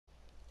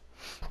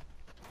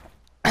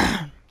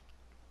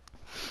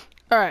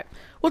Alright,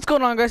 what's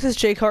going on, guys? It's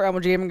Jake Hart, I'm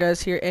a Gamer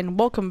Guys here, and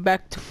welcome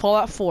back to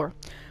Fallout 4.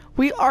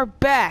 We are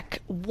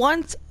back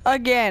once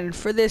again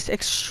for this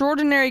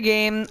extraordinary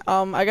game.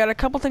 I got a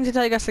couple things to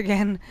tell you guys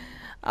again.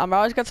 I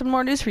always got some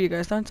more news for you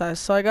guys, don't I?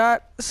 So I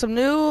got some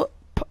new,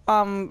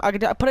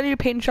 I put a new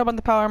paint job on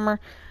the power armor.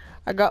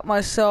 I got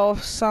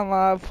myself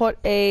some, put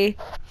a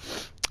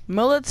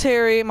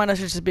military, my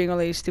nose is just being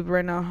really stupid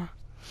right now.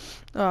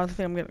 Oh, I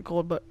think I'm getting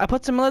cold, but I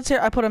put a military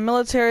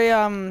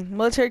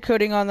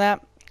coating on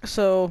that.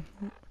 So,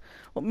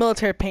 well,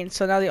 military paint.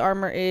 So now the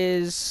armor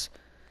is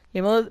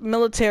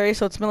military,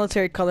 so it's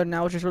military color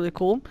now, which is really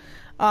cool.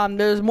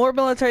 There's more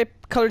military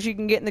colors you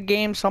can get in the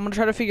game, so I'm gonna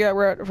try to figure out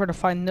where to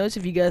find those.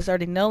 If you guys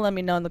already know, let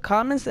me know in the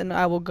comments, and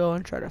I will go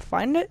and try to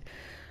find it.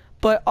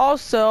 But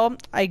also,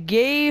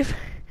 if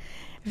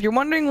you're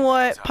wondering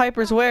what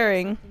Piper's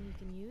wearing,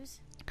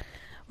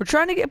 we're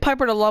trying to get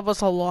Piper to love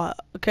us a lot.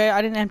 Okay,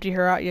 I didn't empty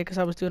her out yet because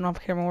I was doing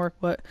off-camera work,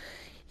 but.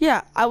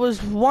 Yeah, I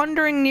was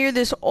wandering near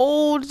this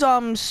old,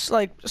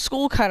 like,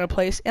 school kind of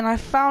place, and I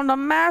found a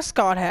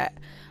mascot hat.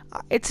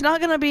 It's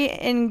not gonna be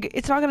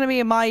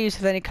in my use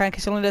of any kind,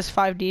 because it only does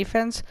 5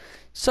 defense.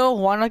 So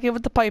why not give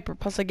it to Piper?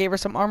 Plus, I gave her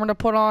some armor to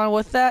put on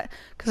with that,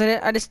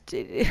 because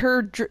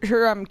her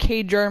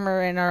cage armor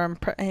and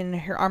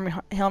her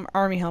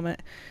army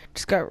helmet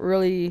just got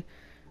really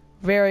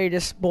very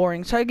just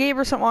boring. So I gave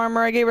her some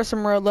armor. I gave her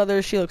some red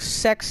leather. She looks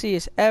sexy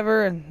as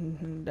ever,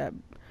 and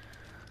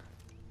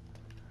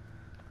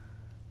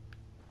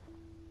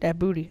that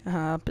booty.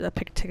 That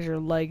picture her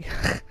leg.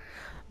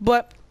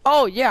 But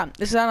oh yeah,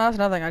 this is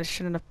another thing. I just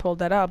shouldn't have pulled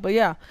that out. But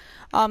yeah,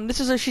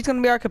 she's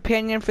gonna be our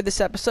companion for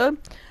this episode.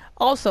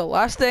 Also,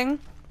 last thing,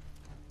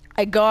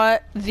 I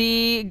got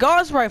the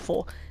Gauss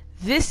rifle.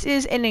 This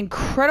is an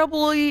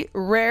incredibly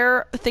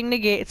rare thing to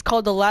get. It's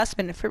called the last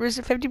minute.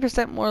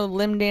 50% more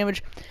limb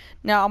damage.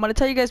 Now I'm gonna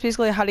tell you guys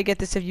basically how to get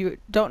this. If you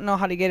don't know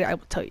how to get it, I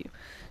will tell you.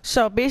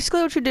 So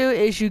basically, what you do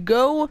is you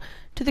go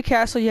to the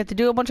castle. You have to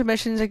do a bunch of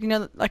missions,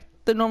 like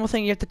the normal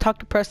thing. You have to talk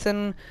to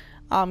Preston,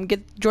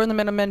 join the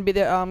Minutemen, be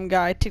the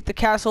guy, take the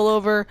castle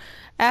over.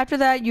 After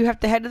that, you have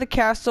to head to the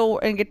castle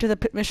and get to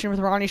the mission with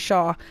Ronnie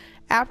Shaw.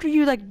 After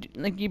you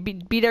you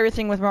beat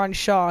everything with Ronnie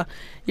Shaw,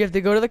 you have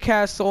to go to the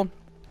castle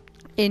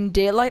in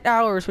daylight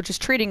hours, which is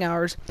trading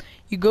hours.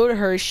 You go to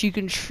her. You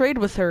can trade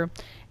with her,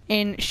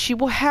 and she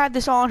will have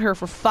this on her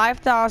for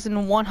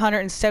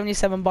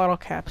 5,177 bottle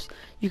caps.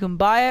 You can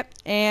buy it,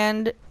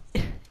 and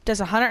it does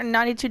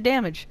 192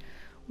 damage,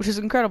 which is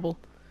incredible.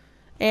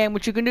 And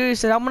what you can do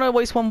is I'm gonna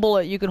waste one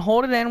bullet. You can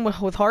hold it in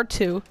with hard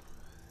 2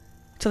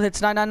 until it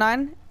hits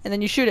 999, and then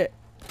you shoot it,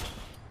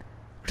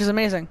 which is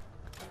amazing.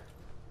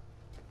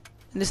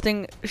 And this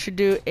thing should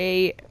do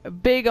a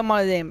big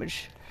amount of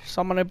damage.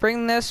 So I'm gonna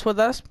bring this with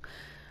us.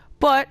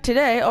 But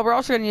today, we're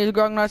also gonna use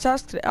Grognard's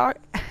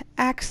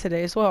axe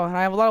today as well. And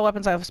I have a lot of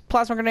weapons. I have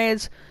plasma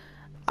grenades.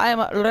 I am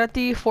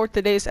ready for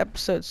today's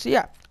episode. So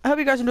yeah, I hope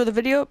you guys enjoy the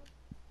video.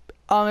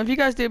 If you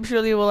guys do, be sure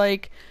to leave a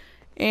like.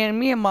 And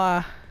me and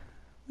my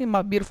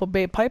beautiful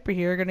babe Piper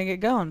here are gonna get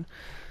going.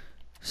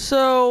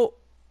 So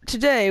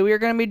today we're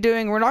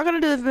not gonna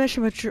do the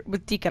mission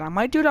with Deacon. I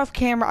might do it off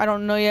camera. I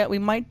don't know yet. We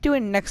might do it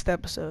next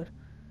episode.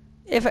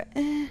 If I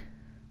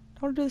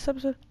want to do this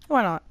episode,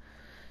 why not?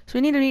 So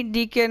we need to meet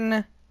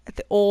Deacon at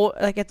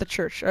the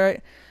church. All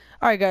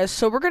right, guys.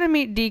 So we're gonna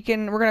meet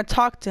Deacon. We're gonna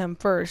talk to him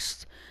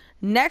first.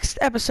 Next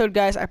episode,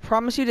 guys. I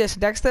promise you this.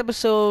 Next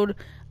episode,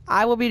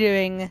 I will be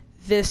doing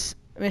this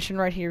mission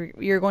right here.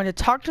 You're going to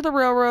talk to the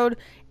railroad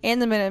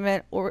and the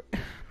Minutemen, or I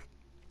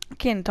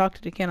can't talk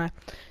to you, can I?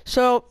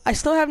 So I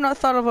still have not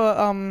thought of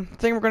a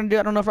thing we're gonna do.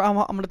 I don't know if I'm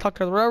gonna talk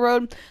to the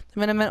railroad, the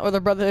Minutemen, or the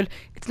Brotherhood.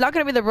 It's not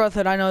gonna be the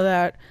Brotherhood. I know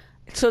that.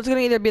 So it's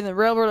gonna either be the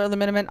railroad or the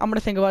Minutemen. I'm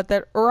gonna think about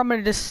that, or I'm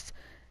gonna just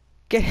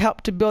get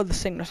help to build the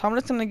signal. So I'm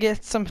just gonna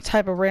get some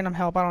type of random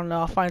help. I don't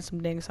know. I'll find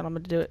some dings and I'm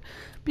gonna do it.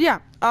 But yeah,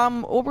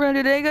 what we're gonna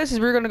do today, guys, is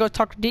we're gonna go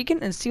talk to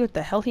Deacon and see what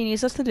the hell he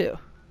needs us to do.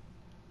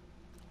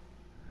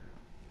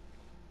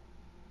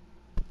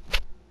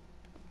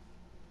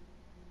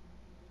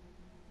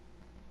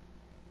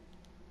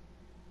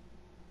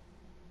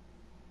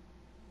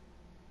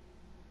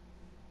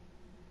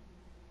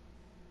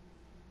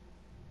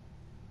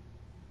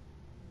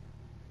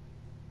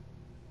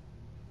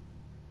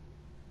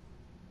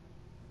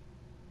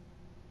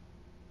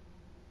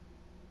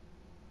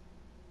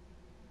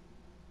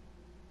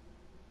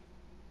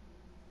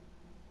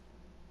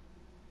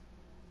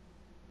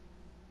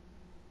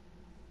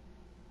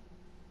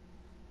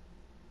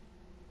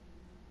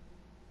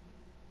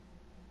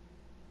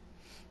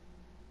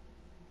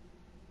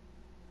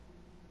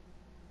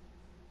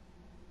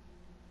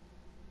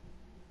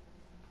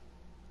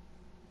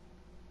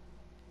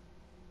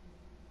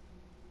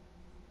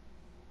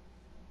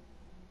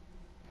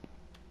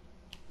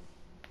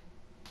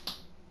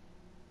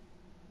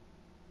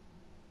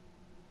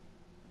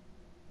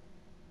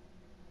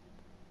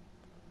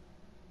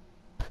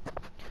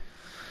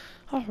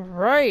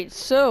 Alright,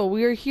 so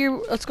we are here.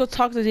 Let's go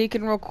talk to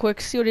Deacon real quick,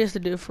 see what he has to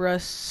do for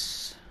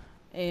us.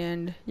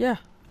 And yeah,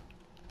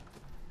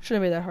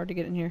 shouldn't be that hard to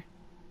get in here.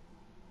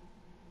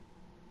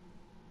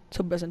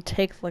 So it doesn't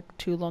take like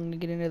too long to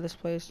get into this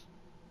place.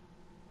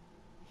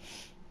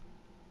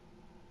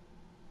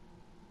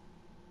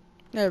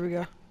 There we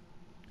go.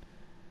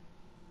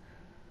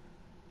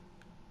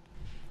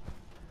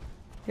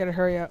 Gotta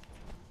hurry up.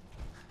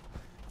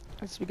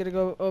 So we gotta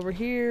go over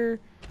here,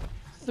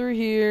 through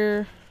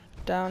here,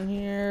 down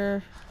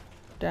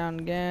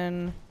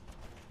again,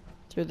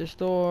 through this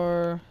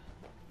door,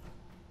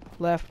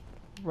 left,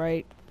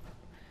 right.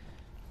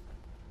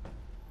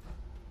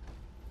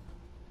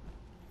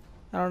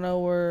 I don't know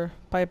where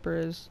Piper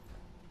is.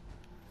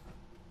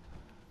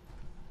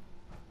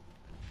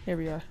 Here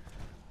we are.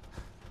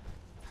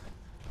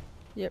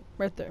 Yep,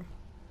 right there.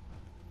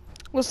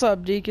 What's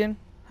up, Deacon?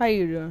 How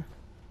you doing?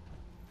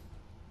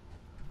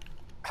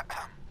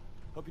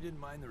 Hope you didn't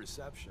mind the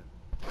reception.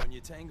 When you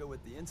tango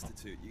with the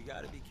Institute, you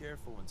gotta be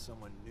careful when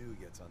someone new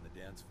gets on the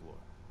dance floor.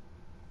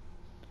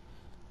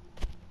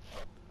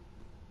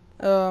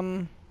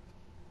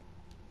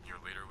 Your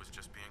leader was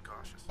just being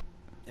cautious.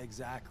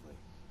 Exactly.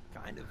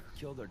 Kind of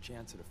killed our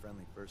chance at a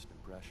friendly first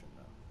impression,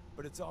 though.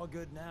 But it's all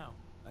good now.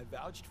 I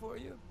vouched for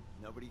you.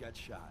 Nobody got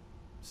shot.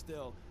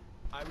 Still,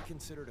 I would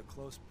consider it a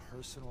close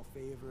personal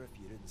favor if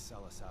you didn't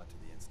sell us out to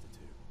the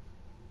Institute.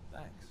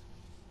 Thanks.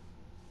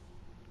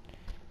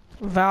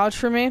 Vouch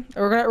for me.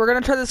 We're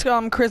gonna try this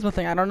charisma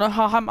thing. I don't know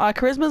how my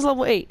charisma is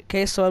level 8.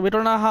 Okay, so we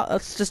don't know how.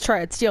 Let's just try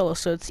it. It's yellow,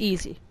 so it's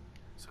easy.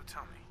 So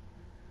tell me,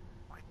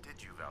 why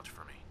did you vouch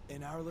for me?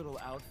 In our little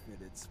outfit,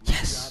 it's my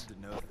Yes. job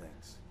to know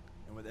things.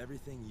 And with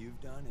everything you've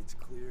done, it's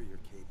clear you're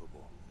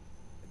capable.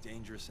 A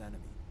dangerous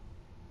enemy.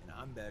 And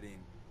I'm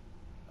betting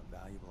a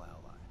valuable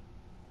ally.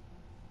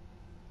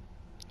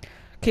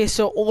 Okay,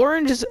 so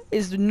orange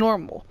is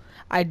normal.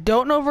 I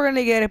don't know if we're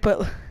gonna get it,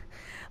 but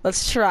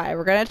let's try.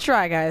 We're gonna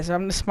try, guys.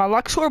 My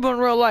luck's horrible in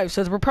real life,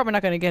 so we're probably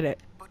not gonna get it.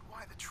 But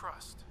why the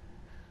trust?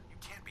 You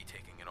can't be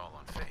taking it all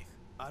on faith.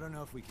 I don't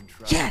know if we can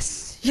trust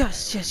Yes, you.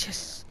 yes, yes,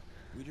 yes.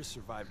 We just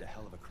survived a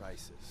hell of a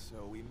crisis,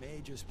 so we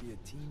may just be a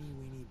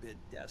teeny-weeny bit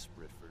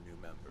desperate for new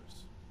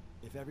members.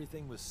 If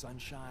everything was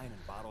sunshine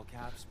and bottle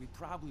caps, we'd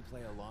probably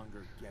play a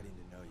longer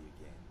getting-to-know-you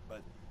game,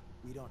 but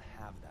we don't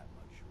have that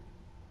luxury.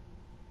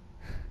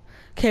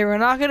 Okay, we're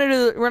not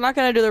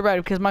gonna do the red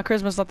because my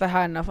charisma's not that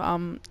high enough.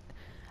 I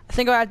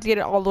think I have to get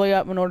it all the way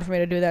up in order for me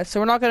to do that. So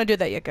we're not gonna do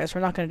that yet, guys.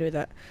 We're not gonna do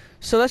that.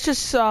 So let's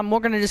just we're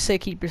gonna just say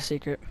keep your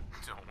secret.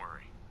 Don't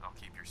worry, I'll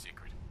keep your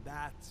secret.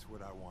 That's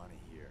what I want to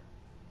hear.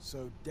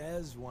 So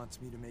Dez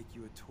wants me to make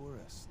you a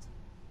tourist.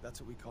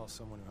 That's what we call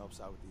someone who helps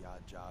out with the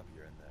odd job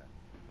here and there.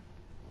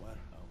 What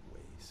a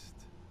waste.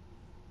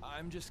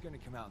 I'm just gonna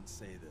come out and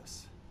say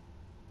this.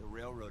 The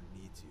railroad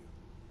needs you.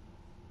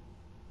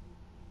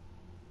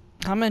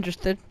 I'm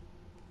interested.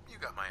 You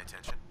got my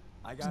attention.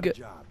 I got Good. a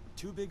job.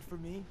 Too big for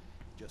me,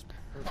 just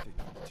perfect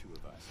for the two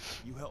of us.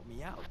 You help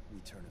me out,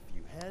 we turn a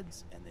few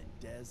heads, and then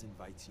Dez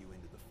invites you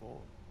into the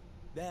fold.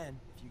 Then,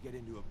 if you get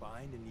into a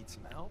bind and need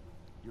some help,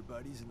 your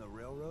buddies in the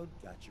railroad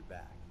got your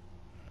back.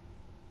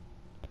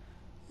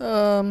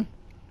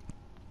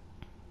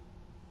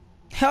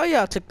 Hell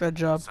yeah, I'll take that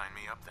job. Sign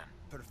me up then.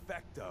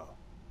 Perfecto.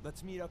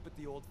 Let's meet up at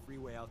the old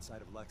freeway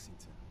outside of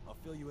Lexington. I'll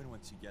fill you in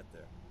once you get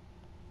there.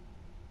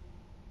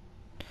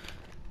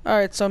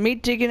 Alright, so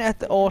meet Deacon at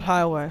the old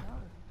highway.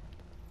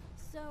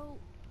 So,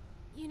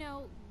 you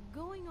know,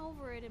 going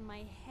over it in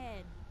my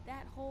head,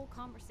 that whole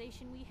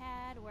conversation we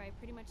had where I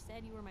pretty much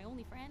said you were my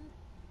only friend,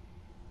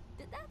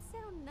 did that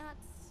sound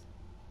nuts?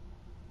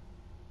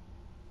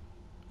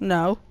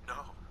 No.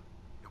 No,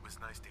 it was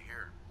nice to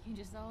hear. You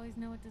just always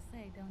know what to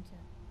say, don't you?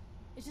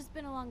 It's just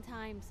been a long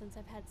time since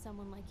I've had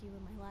someone like you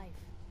in my life.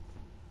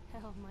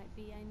 Hell, might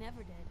be I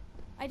never did.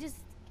 I just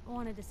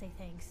wanted to say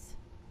thanks.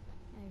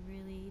 I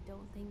really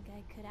don't think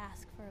I could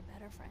ask for a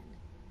better friend.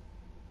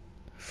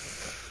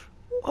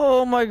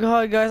 Oh my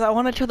god, guys, I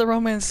want to try the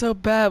romance so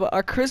bad, but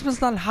our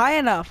charisma's not high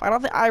enough.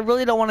 I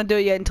really don't want to do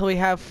it yet until we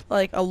have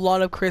like a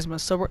lot of charisma.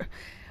 So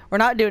we're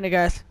not doing it,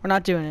 guys. We're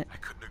not doing it. I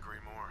couldn't agree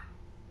more.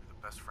 You're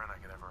the best friend I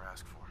could ever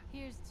ask for.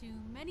 Here's to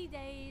many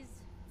days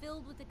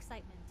filled with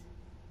excitement.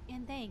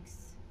 And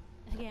thanks,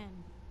 again,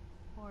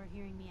 for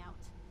hearing me out.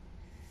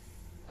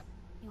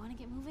 You want to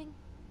get moving?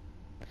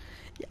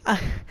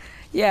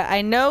 Yeah,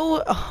 I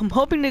know. I'm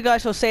hoping you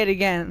guys will say it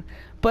again,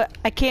 but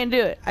I can't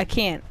do it. I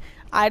can't.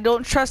 I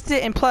don't trust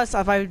it, and plus,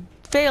 if I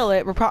fail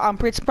it,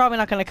 it's probably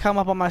not going to come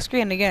up on my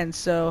screen again.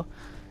 So,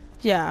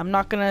 yeah, I'm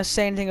not going to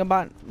say anything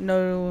about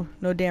no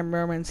damn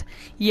romance.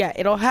 Yeah,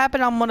 it'll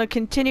happen. I'm going to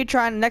continue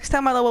trying. Next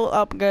time I level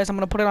up, guys, I'm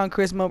going to put it on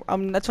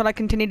charisma. That's what I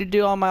continue to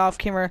do on my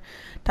off-camera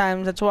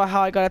times. That's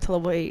how I got it to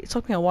level 8. It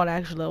took me a while to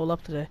actually level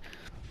up today.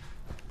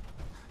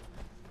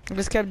 I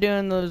just kept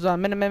doing those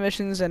minimum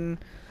missions and...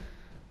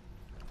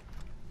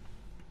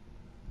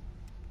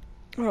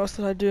 What else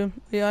did I do?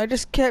 Yeah, I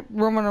just kept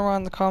roaming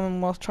around the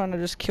Commonwealth trying to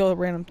just kill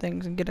random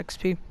things and get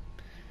XP.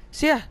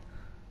 So yeah.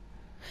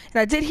 And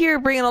I did hear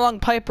bringing along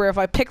Piper. If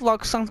I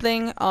picklock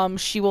something,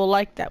 she will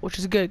like that, which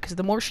is good. Because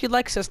the more she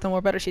likes us, the more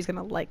better she's going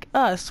to like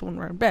us when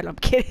we're in bed. I'm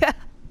kidding.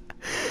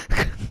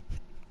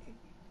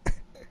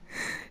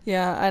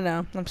 Yeah, I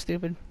know. I'm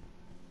stupid.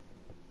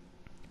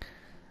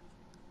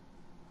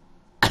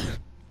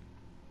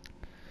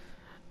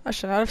 I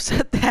should not have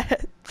said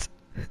that.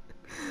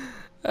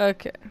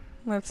 Okay,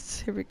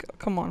 here we go.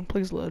 Come on,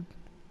 please load.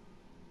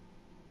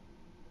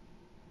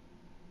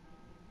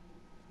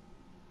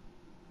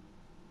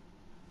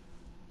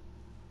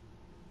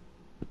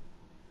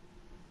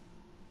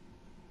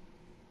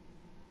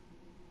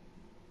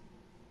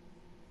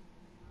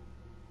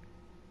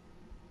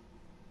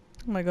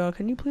 Oh my god,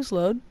 can you please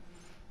load?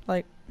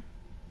 Like,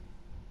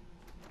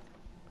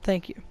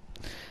 thank you.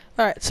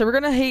 Alright, so we're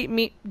gonna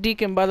meet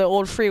Deacon by the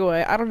old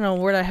freeway. I don't know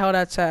where the hell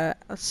that's at.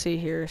 Let's see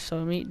here.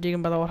 So meet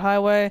Deacon by the old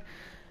highway.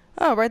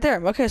 Oh, right there.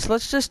 Okay, so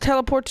let's just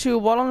teleport to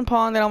Waterland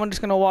Pond, then I'm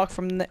just gonna walk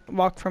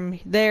from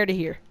there to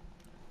here.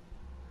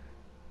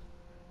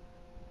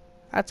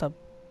 That's a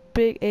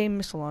big aim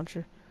missile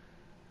launcher.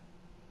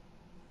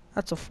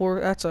 That's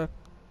a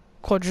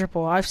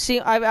quadruple. I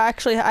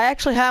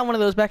actually had one of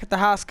those back at the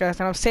house, guys,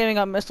 and I'm saving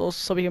up missiles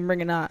so we can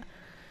bring it out.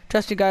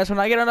 Trust you guys, when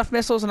I get enough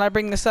missiles and I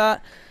bring this out,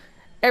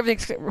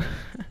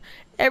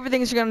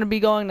 everything's gonna be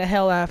going to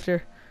hell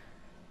after.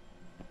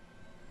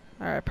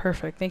 Alright,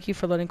 perfect. Thank you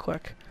for loading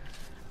quick.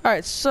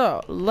 Alright,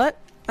 so I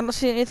don't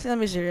see anything. Let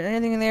me see.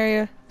 Anything in the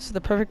area? This is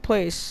the perfect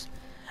place.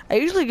 I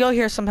usually go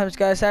here sometimes,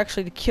 guys,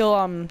 actually to kill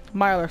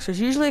Mirelurks. There's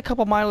usually a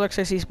couple Mirelurks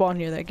I see spawn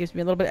here that gives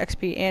me a little bit of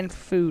XP and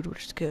food,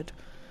 which is good.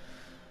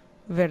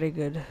 Very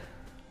good.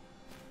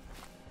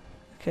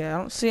 Okay, I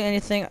don't see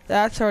anything.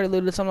 That's already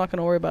looted, so I'm not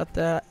gonna worry about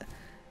that.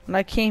 When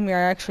I came here,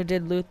 I actually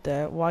did loot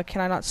that. Why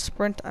can I not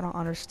sprint? I don't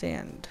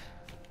understand.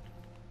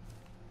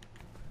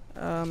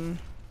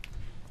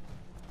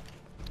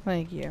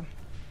 Thank you.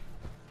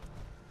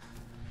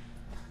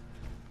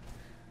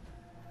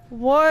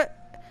 What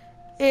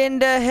in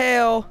the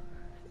hell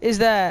is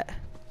that?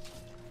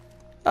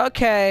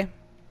 Okay,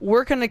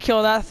 we're gonna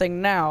kill that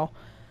thing now.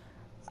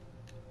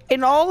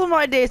 In all of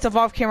my days of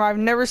off camera, I've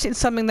never seen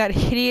something that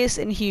hideous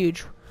and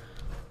huge.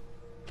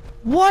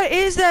 What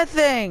is that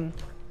thing?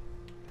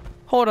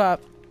 Hold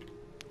up.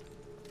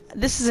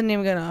 This isn't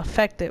even gonna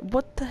affect it.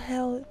 What the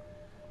hell?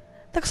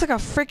 Looks like a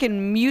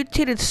freaking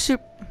mutated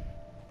soup.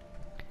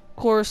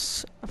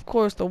 Of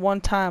course, the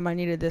one time I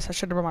needed this, I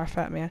should have brought my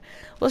fat man.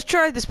 Let's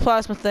try this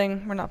plasma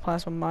thing. Or not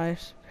plasma,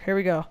 mice. Here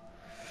we go.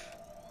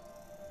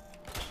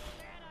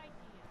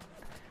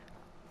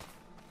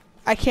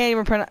 I can't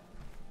even pronounce.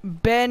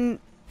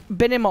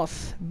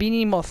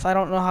 Benimoth. I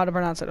don't know how to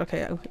pronounce it.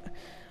 Okay.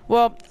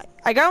 Well,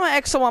 I got my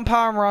XO1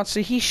 power armor on,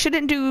 so he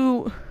shouldn't.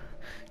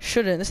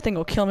 This thing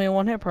will kill me in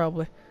one hit,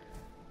 probably.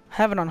 I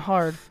have it on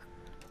hard.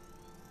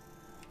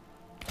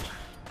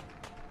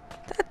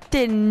 That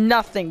did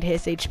nothing to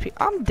his HP.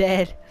 I'm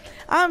dead.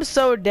 I'm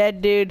so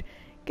dead, dude.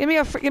 Give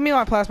me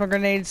my plasma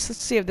grenades.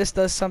 Let's see if this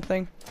does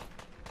something.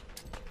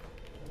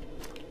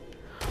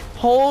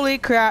 Holy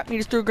crap! You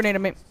just threw a grenade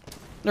at me.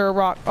 Or a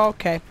rock.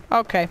 Okay.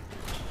 Okay.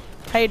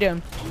 How you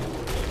doing?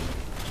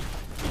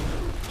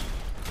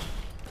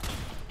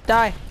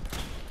 Die.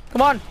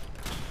 Come on.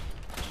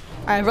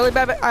 I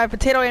have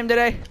potato aim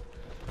today.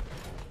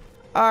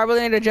 I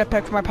really need a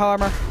jetpack for my power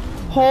armor.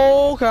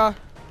 Oh god.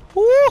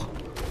 Woo!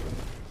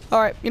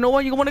 Alright, you know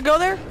what? You wanna go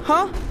there?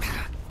 Huh?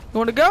 You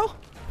wanna go?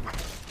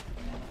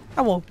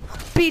 I will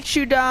beat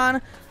you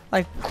down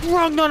like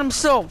Grung on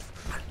himself.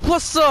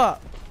 What's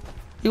up?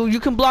 You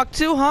can block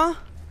too, huh?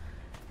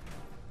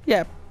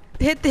 Yeah.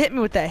 Hit me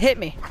with that. Hit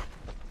me.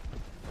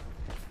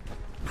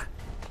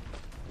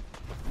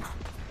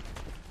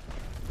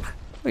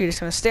 Are you just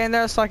gonna stand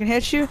there so I can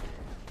hit you?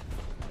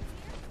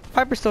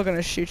 Piper's still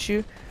gonna shoot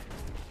you.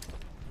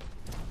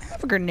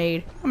 Have a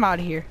grenade. I'm out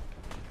of here.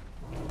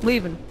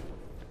 Leaving.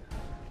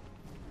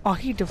 Oh,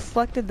 he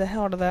deflected the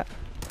hell out of that.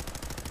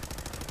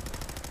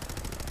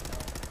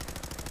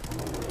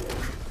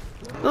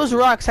 Those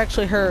rocks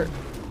actually hurt.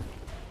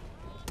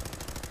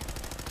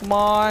 Come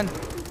on.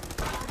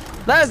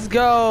 Let's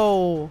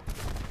go.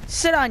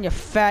 Sit on, you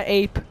fat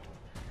ape.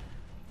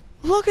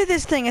 Look at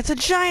this thing. It's a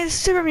giant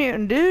super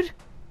mutant, dude.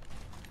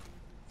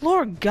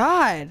 Lord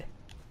God.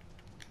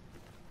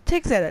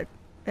 Takes that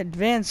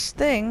advanced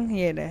thing.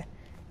 He had a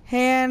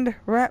hand,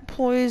 rat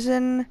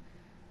poison.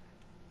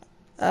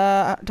 Do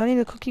I need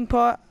a cooking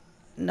pot?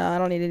 No, I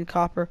don't need any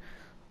copper.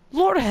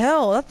 Lord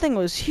hell, that thing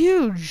was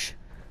huge.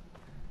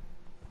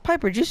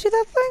 Piper, did you see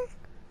that thing?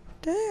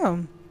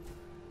 Damn.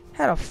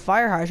 Had a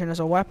fire hydrant as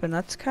a weapon.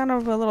 That's kind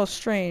of a little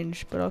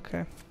strange, but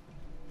okay.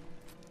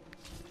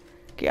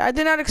 Okay, I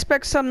did not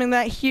expect something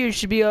that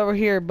huge to be over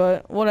here,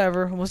 but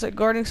whatever. Was it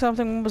guarding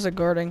something? What was it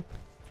guarding?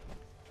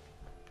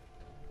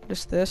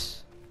 Just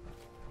this?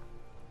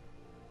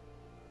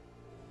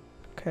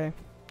 Okay.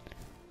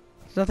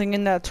 There's nothing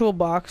in that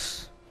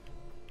toolbox.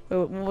 Wait,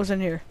 what was in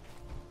here?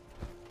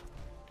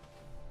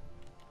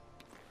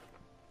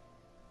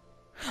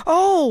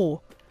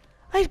 Oh!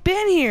 I've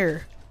been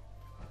here!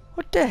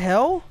 What the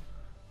hell?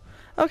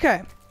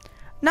 Okay.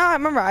 Now I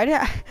remember, I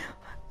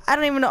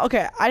don't even know.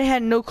 Okay, I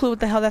had no clue what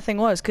the hell that thing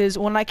was. Because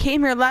when I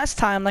came here last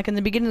time, like in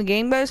the beginning of the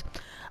game, guys,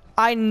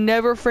 I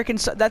never freaking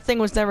saw. That thing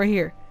was never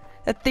here.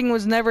 That thing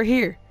was never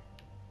here.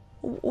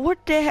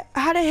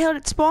 How the hell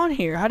did it spawn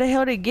here? How the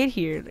hell did it get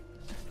here?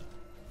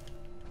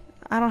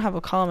 I don't have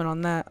a comment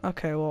on that.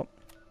 Okay, well.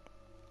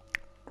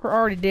 We're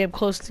already damn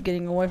close to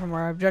getting away from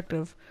our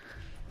objective.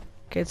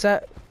 Okay, it's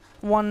that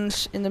one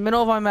in the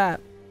middle of my map.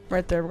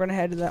 Right there. We're gonna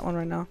head to that one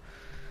right now.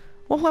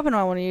 What weapon do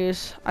I want to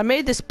use? I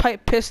made this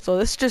pipe pistol.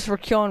 This is just for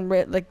killing,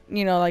 like,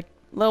 you know, like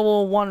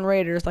level 1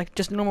 raiders. Like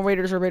just normal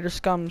raiders or raider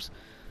scums.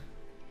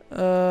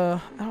 I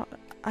don't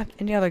have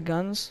any other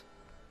guns.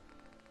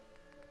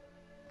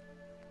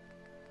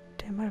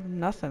 Damn, I have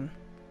nothing.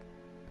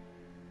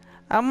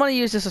 I'm gonna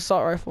use this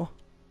assault rifle.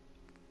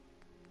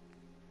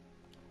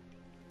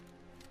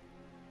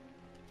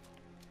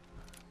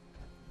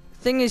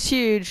 Thing is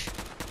huge,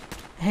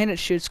 and it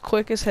shoots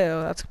quick as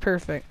hell. That's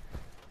perfect.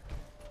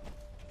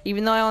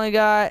 Even though I only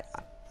got,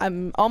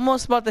 I'm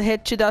almost about to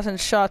hit 2,000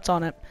 shots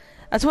on it.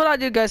 That's what I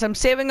do, guys. I'm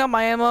saving up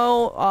my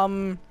ammo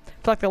for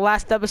like the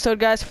last episode,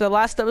 guys. For the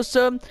last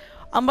episode,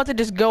 I'm about to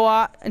just go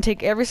out and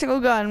take every single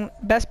gun.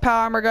 Best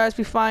power armor, guys,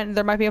 we find.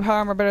 There might be a power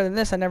armor better than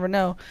this. I never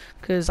know,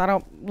 because I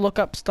don't look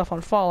up stuff on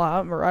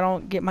Fallout, or I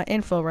don't get my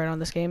info right on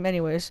this game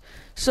anyways.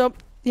 So,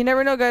 you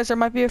never know, guys. There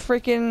might be a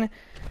freaking...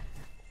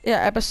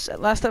 Yeah,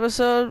 last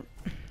episode,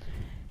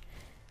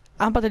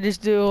 I'm about to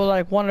just do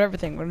like one of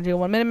everything. We're gonna do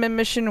one Minutemen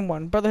mission and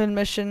one Brotherhood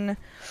mission.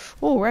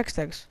 Oh, Rex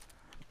eggs.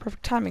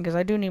 Perfect timing, because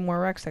I do need more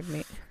Rex egg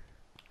meat.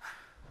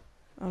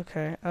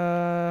 Okay,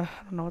 I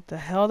don't know what the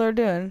hell they're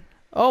doing.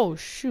 Oh,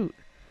 shoot.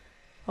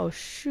 Oh,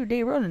 shoot,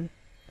 they running.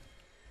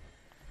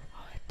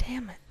 Oh,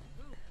 damn it.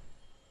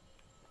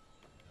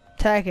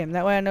 Tag him,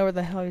 that way I know where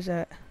the hell he's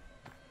at.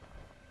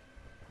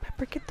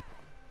 Pepper, get the...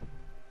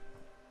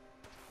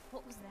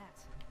 What was that?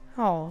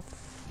 Oh,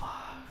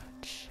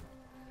 fudge.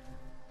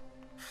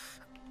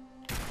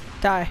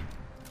 Die.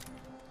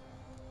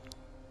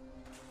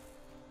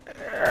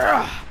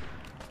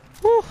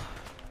 Whew.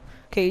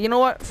 Okay, you know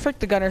what? Frick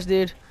the gunners,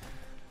 dude.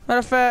 Matter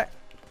of fact,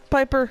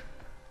 Piper.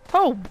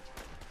 Oh!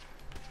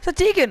 It's a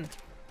Deacon!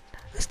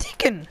 It's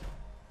Deacon!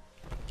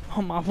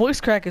 Oh, my voice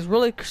crack is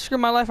really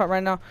screwing my life out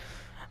right now.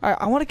 Alright,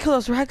 I want to kill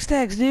those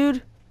Ragstags,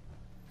 dude.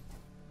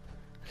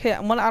 Okay, I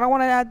don't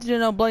want to have to do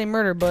no bloody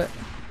murder, but...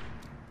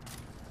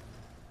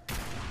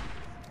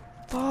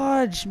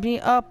 Fudge me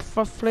up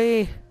for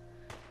free.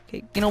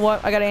 Okay, you know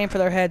what? I gotta aim for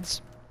their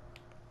heads.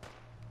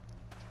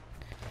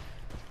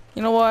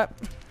 You know what?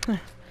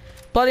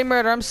 Bloody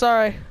murder, I'm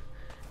sorry.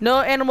 No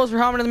animals were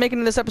harmed in the making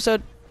of this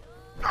episode.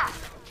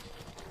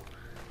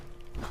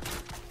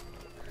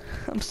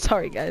 I'm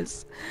sorry,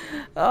 guys.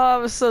 Oh, I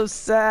was so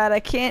sad. I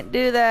can't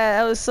do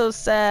that. I was so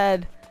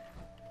sad.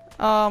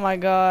 Oh my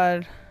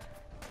god.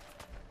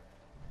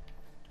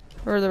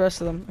 Where are the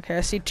rest of them? Okay,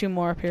 I see 2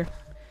 more up here.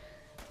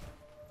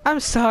 I'm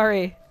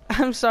sorry.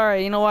 I'm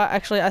sorry. You know what?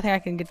 Actually, I think I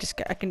can get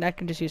just I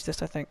can just use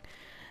this, I think.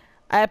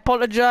 I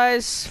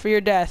apologize for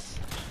your death.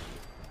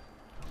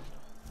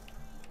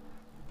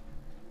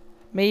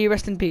 May you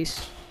rest in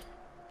peace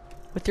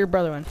with your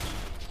brethren.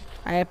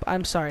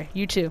 I'm sorry.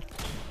 You too.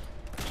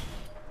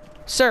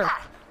 Sir.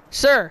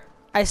 Sir,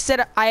 I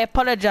said I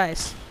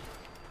apologize.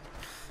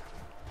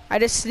 I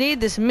just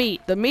need this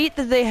meat. The meat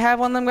that they have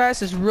on them,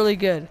 guys, is really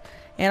good.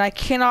 And I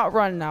cannot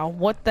run now.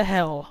 What the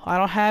hell? I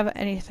don't have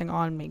anything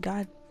on me.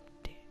 God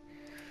damn.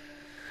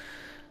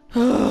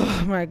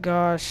 Oh my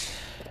gosh.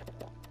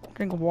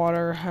 Drink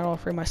water. I don't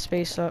free my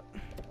space up.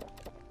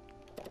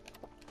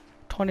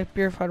 20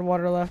 purified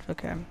water left.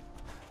 Okay.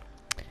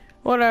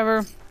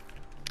 Whatever.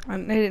 I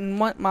didn't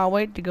want my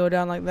weight to go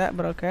down like that,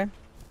 but okay.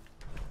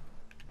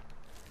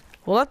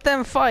 We'll let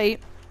them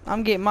fight.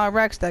 I'm getting my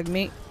Ragstag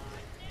meat.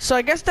 So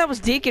I guess that was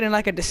Deacon in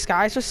like a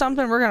disguise or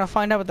something. We're gonna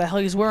find out what the hell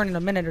he's wearing in a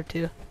minute or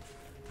two.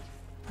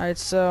 Alright,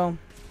 so...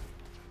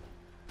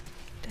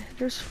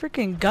 There's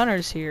freaking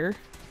gunners here.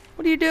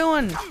 What are you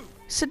doing?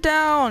 Sit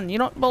down! You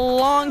don't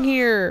belong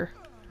here!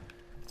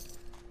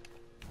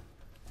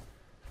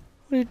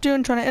 What are you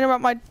doing trying to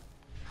interrupt my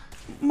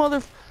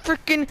mother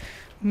freaking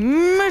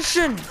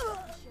mission?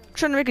 I'm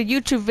trying to make a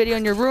YouTube video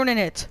and you're ruining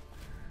it.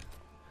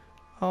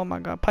 Oh my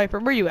god, Piper,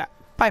 where you at?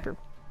 Piper.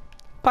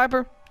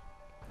 Piper?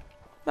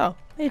 Oh,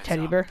 hey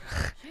teddy bear.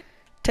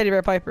 Teddy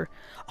bear Piper.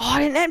 Oh, I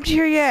didn't empty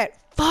her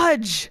yet!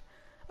 Fudge!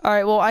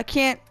 Alright, well I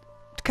can't...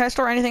 Can I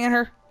store anything in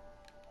her?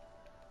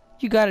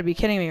 You gotta be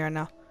kidding me right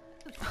now.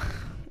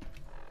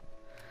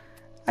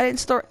 I didn't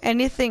store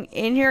anything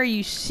in here, are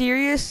you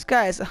serious?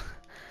 Guys,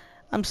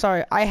 I'm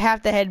sorry, I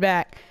have to head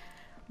back.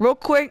 Real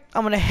quick,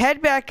 I'm gonna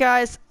head back,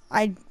 guys.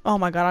 Oh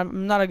my god,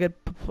 I'm not a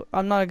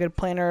good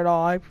planner at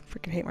all. I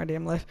freaking hate my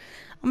damn life.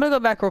 I'm gonna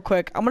go back real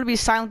quick. I'm gonna be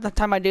silent the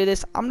time I do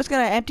this. I'm just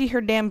gonna empty her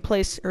damn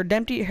place, or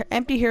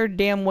empty her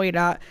damn weight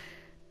out,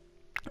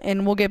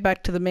 and we'll get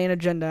back to the main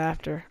agenda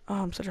after. Oh,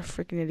 I'm such a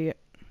freaking idiot.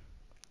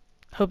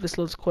 Hope this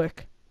loads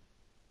quick.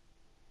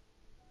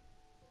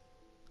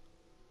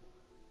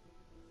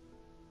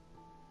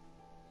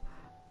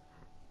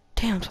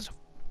 Damn, I'm such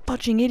a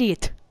fudging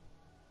idiot.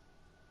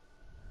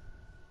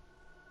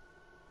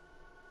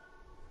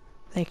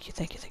 Thank you,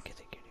 thank you, thank you,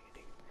 thank you, thank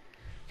you.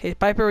 Okay,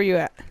 Piper, where you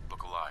at?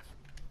 Look alive.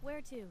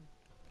 Where to?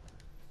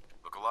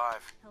 Look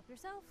alive. Help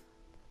yourself?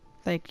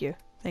 Thank you,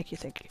 thank you,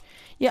 thank you.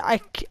 Yeah,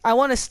 I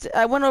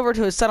went over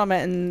to a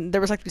settlement and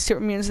there was like these super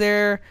mutants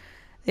there,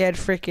 They had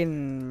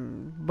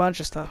freaking bunch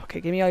of stuff.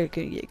 Okay, give me all your,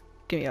 give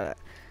me all that.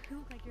 You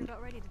look like you're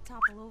about ready to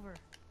topple over.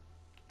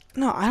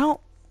 No, I don't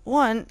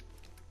want.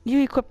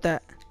 You equip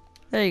that.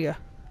 There you go.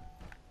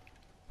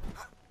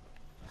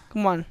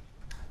 Come on.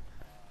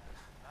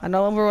 I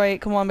know I'm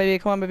overweight. Come on, baby.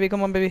 Come on, baby.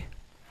 Come on, baby.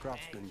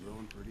 Crop's been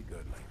growing pretty good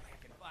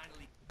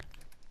lately.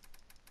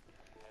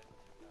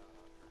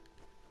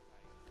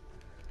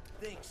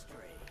 Think straight.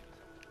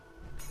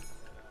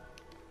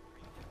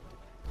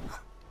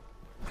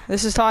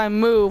 This is how I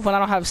move when I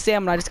don't have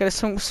stamina. I just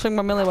gotta swing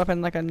my melee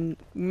weapon like a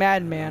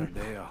madman.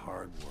 Another day of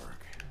hard work.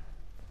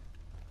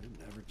 It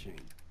never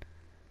changed.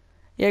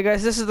 Yeah,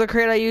 guys, this is the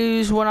crate I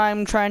use when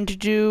I'm trying to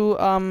do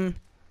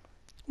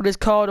what is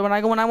called when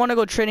I want to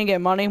go trade and get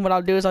money. What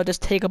I'll do is I'll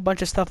just take a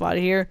bunch of stuff out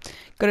of here,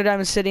 go to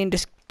Diamond City, and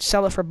just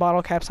sell it for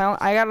bottle caps.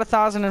 I got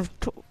 1,000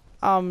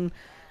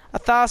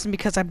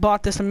 because I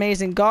bought this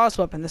amazing gauze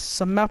weapon. This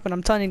is a weapon.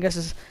 I'm telling you guys,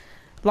 this is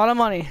a lot of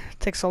money. It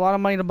takes a lot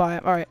of money to buy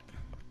it. All right,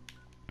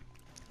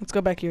 let's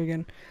go back here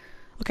again.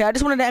 Okay, I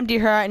just wanted to empty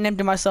her out and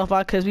empty myself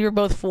out because we were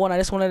both full, and I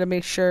just wanted to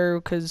make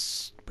sure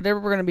because whatever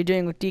we're gonna be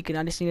doing with Deacon,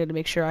 I just needed to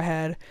make sure I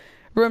had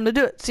room to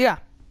do it. So yeah,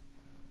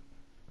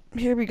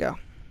 here we go.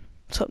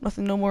 Let's hope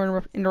no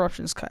more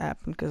interruptions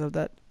happen because of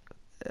that.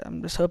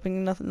 I'm just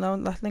hoping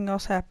nothing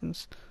else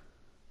happens.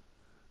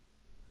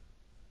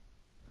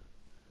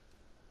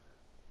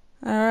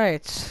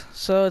 Alright,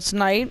 so it's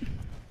night.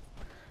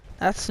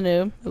 That's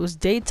new. It was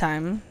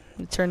daytime.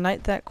 It turned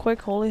night that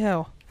quick. Holy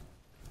hell.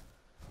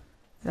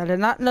 I did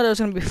not know there was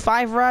going to be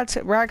 5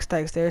 rag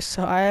stacks there,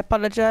 so I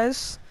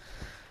apologize.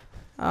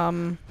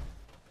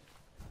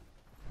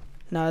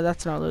 No,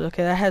 that's not loot.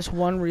 Okay, that has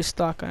 1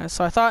 restock on it.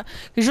 So I thought,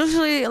 because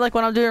usually, like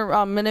when I'm doing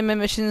minimum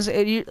missions,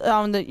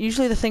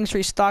 usually the things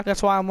restock.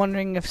 That's why I'm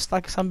wondering if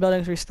like some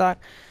buildings restock,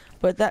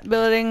 but that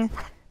building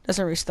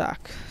doesn't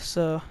restock.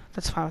 So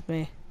that's fine with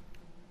me.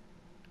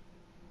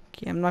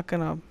 Okay, I'm not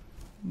gonna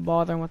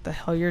bother what the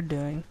hell you're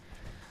doing.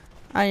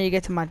 I need to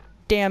get to my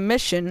damn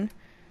mission.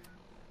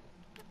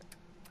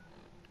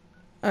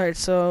 Alright,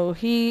 so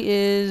he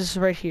is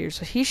right here.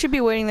 So he should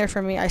be waiting there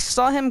for me. I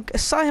saw him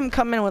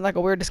come in with like a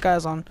weird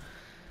disguise on.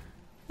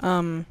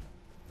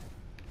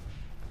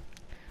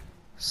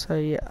 So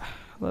yeah,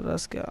 let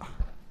us go.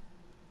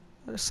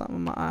 There's something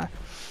in my eye.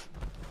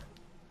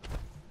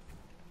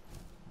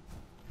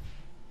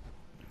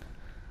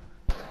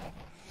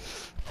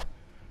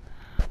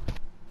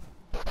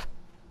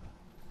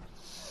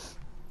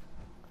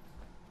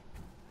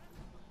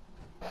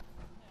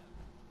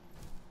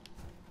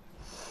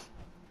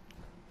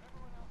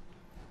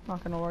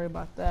 Not gonna worry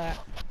about that.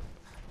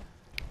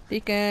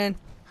 Deacon.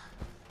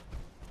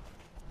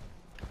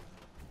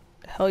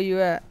 The hell you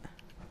at?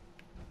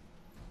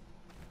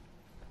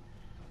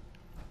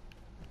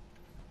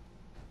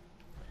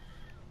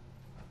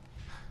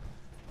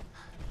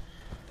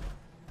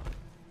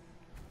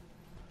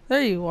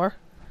 There you are.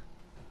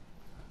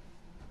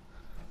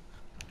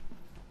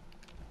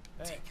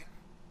 Hey, Deacon,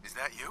 is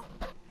that you?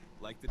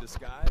 like the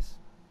disguise?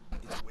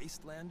 It's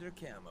Wastelander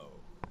camo.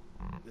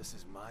 This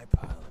is my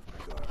pile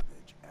of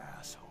garbage,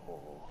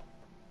 asshole.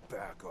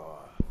 Back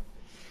off.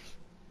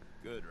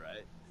 Good,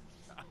 right?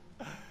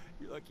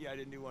 You're lucky I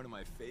didn't do one of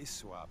my face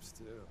swaps,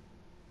 too.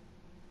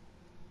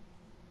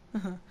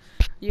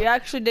 You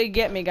actually did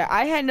get me, guy.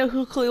 I had no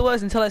clue who he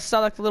was until I saw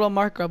like the little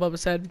marker above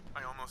his head.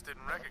 I almost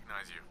didn't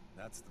recognize you.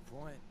 That's the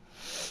point.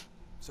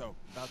 So,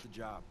 about the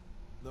job.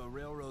 The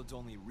railroad's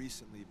only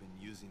recently been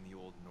using the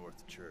Old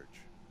North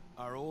Church.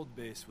 Our old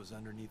base was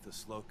underneath the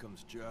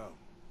Slocum's Joe.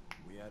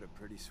 We had a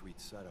pretty sweet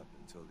setup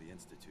until the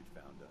Institute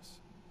found us.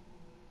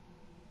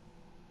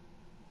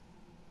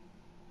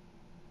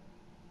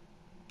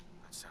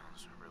 That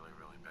sounds really,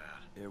 really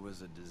bad. It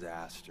was a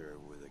disaster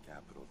with a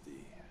capital D.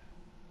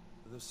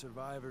 The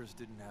survivors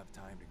didn't have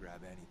time to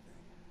grab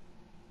anything.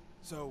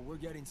 So we're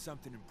getting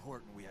something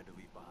important we had to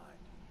leave behind.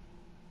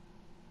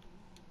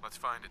 Let's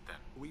find it then.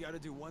 We gotta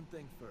do one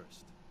thing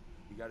first.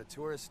 We got a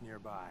tourist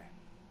nearby.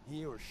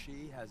 He or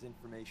she has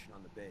information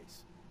on the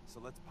base. So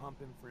let's pump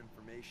him for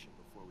information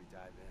before we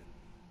dive in.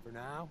 For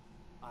now,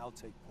 I'll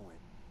take point.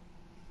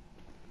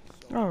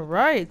 So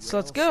Alright, so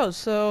let's go.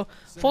 So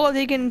follow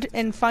Deacon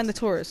and find the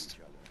tourist.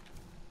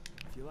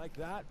 If you like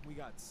that, we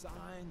got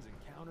signs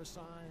and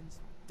countersigns,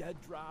 dead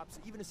drops,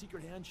 even a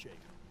secret handshake.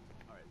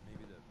 Alright,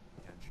 maybe the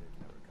handshake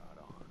never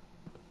got on.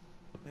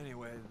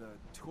 Anyway, the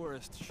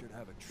tourist should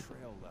have a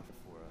trail left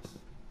for us.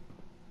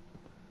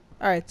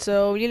 Alright,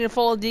 so we need to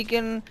follow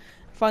Deacon,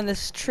 find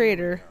this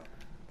trader.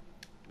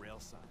 Rail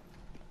sign.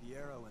 The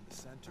arrow in the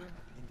center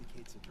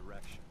indicates a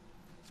direction.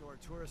 So our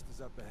tourist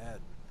is up ahead.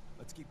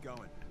 Let's keep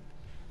going.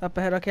 Up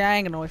ahead, okay, I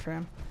ain't gonna wait for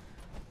him.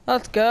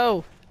 Let's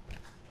go.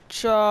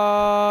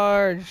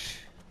 Charge.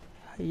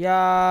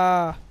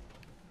 Yeah.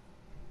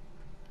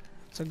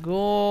 It's a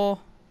goal.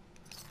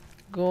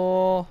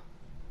 Goal.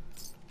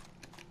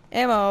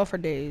 Ammo for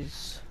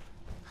days.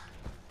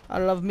 I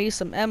love me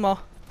some ammo.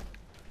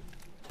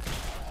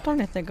 Don't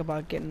even think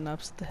about getting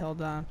up. Sit the hell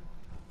down.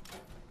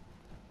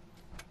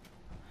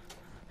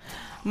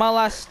 My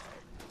last.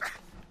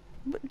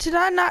 Did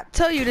I not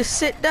tell you to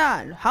sit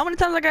down? How many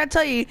times I gotta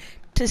tell you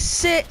to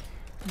sit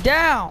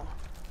down?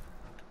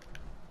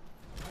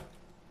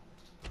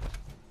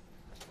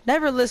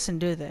 Never listen,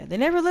 do they? They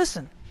never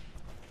listen.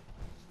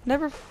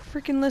 Never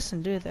freaking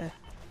listen, do they?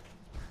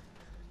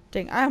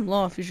 Dang, I am low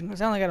on fusion because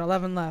I only got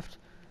 11 left.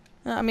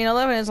 I mean,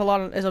 11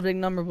 is a big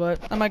number, but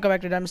I might go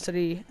back to Diamond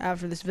City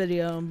after this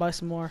video and buy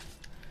some more.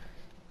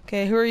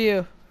 Okay, who are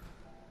you?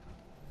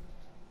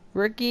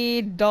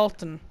 Ricky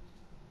Dalton.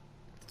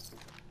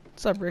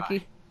 What's up,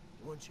 Ricky?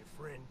 Once your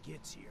friend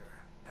gets here,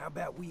 how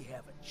about we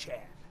have a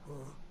chat, huh?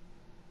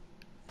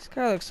 This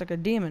guy looks like a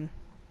demon.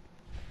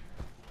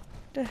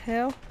 What the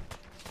hell?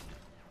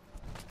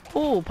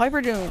 Oh,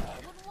 Piper doing.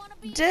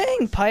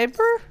 Dang,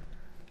 Piper!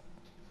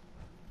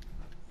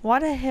 Why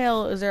the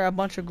hell is there a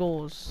bunch of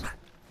goals?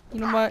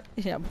 You know what?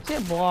 Yeah,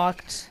 get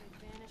blocked.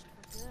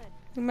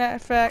 Matter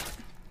of fact,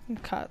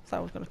 I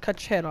was gonna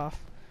cut your head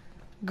off.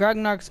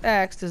 Grognark's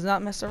axe does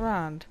not mess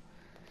around.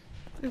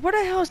 Where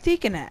the hell is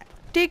Deacon at?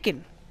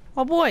 Deacon,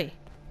 my boy.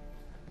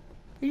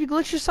 Are you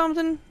glitched or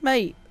something?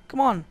 Mate, come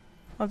on.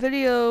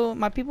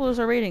 My people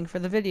are rating for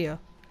the video.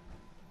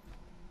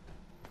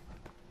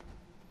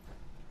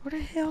 Where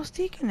the hell is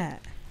Deacon at?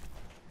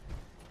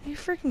 Are you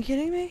freaking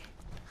kidding me?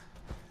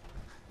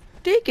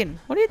 Deacon,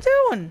 what are you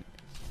doing?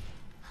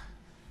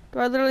 Do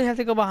I literally have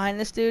to go behind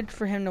this dude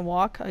for him to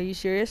walk? Are you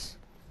serious?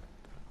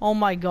 Oh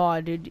my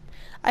god, dude.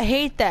 I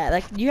hate that.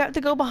 Like, you have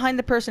to go behind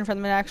the person for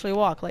them to actually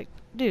walk. Like,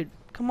 dude,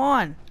 come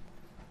on.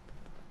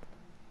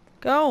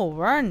 Go,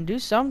 run, do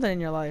something in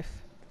your life.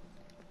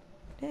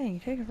 Dang, you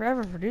take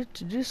forever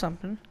to do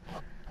something.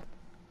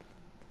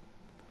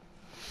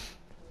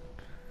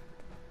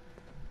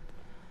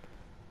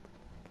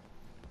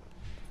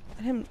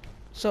 Let him.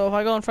 So if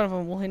I go in front of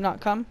him, will he not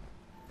come?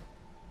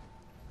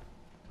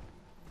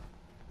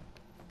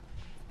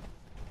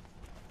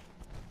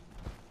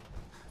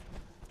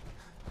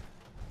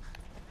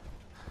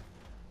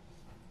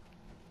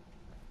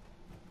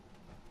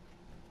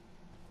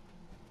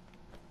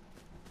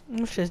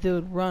 I wish this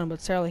dude would run, but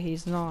sadly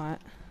he's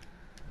not.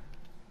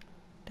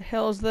 The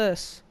hell is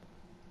this?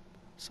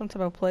 Some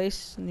type of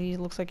place, and he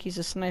looks like he's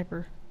a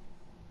sniper.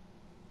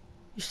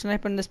 You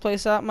sniping this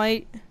place out,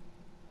 mate?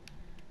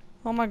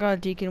 Oh my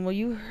god, Deacon, will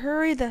you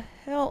hurry the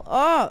hell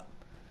up?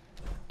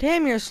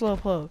 Damn, you're a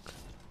slowpoke.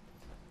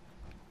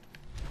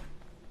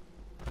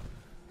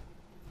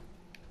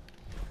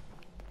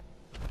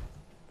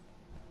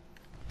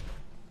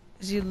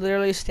 Is he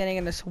literally standing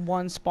in this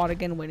one spot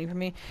again waiting for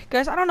me?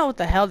 Guys, I don't know what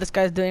the hell this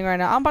guy's doing right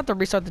now. I'm about to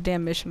restart the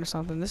damn mission or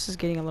something. This is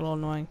getting a little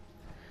annoying.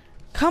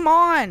 Come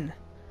on!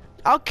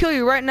 I'll kill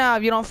you right now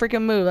if you don't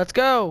freaking move. Let's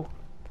go!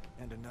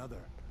 And another.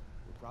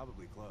 We're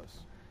probably close.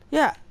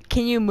 Yeah,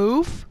 can you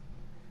move?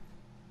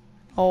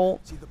 Oh.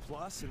 See the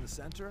plus in the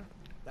center?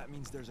 That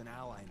means there's an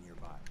ally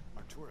nearby.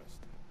 Our tourist.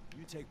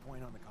 You take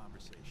point on the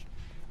conversation.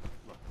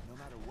 Look, no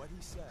matter what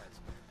he says,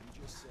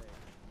 you just say,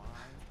 mine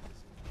is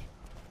in the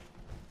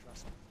shop.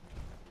 Trust me.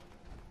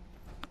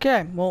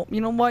 Okay, well,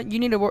 you know what? You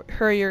need to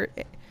hurry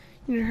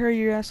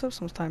your ass up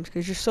sometimes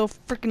because you're so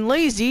freaking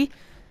lazy.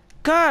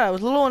 God, I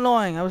was a little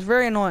annoying. I was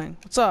very annoying.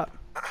 What's up?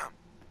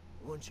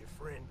 Once your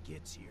friend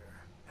gets here,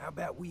 how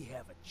about we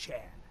have a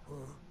chat,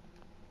 huh?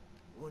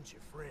 Once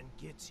your friend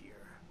gets here,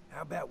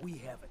 how about we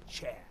have a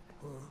chat,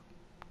 huh?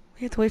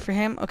 We have to wait for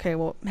him? Okay,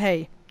 well,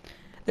 hey.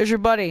 There's your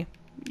buddy.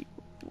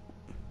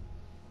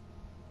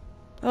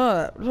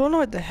 I don't know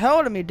what the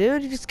hell to me,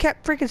 dude. He just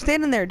kept freaking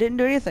standing there. Didn't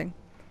do anything.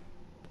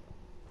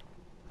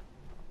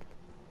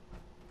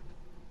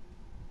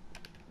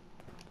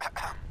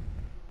 Oh,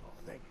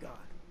 thank God.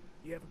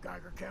 You have a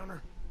Geiger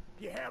counter?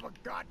 You have a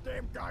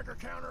goddamn Geiger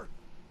counter?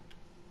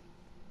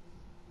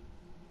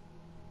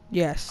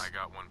 Yes. I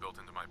got one built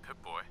into my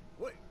Pip-Boy.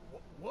 Wait,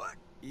 what?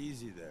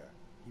 Easy there.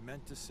 He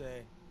meant to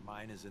say,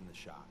 mine is in the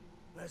shop.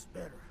 That's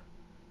better.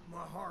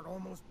 My heart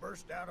almost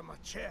burst out of my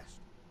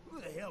chest. Who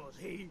the hell is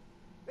he?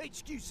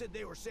 HQ said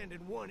they were sending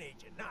one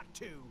agent, not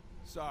two.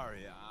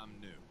 Sorry, I'm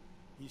new.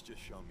 He's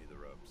just showing me the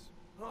ropes.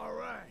 All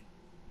right.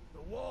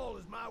 The wall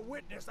is my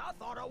witness. I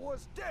thought I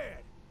was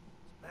dead.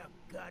 It's about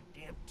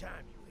goddamn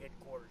time you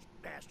headquarters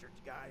bastards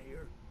got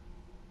here.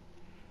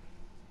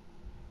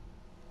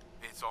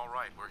 It's all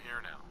right. We're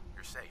here now.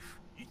 You're safe.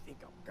 You think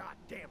I'm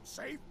goddamn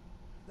safe?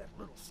 That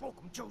little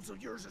slocum Joes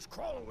of yours is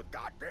crawling with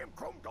goddamn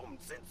chrome-domed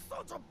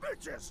sons of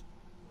bitches.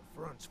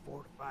 The front's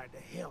fortified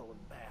to hell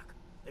and back.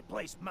 They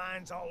placed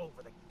mines all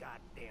over the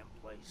goddamn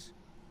place.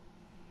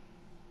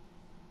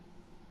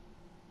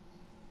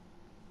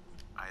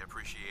 I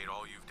appreciate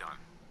all you've done.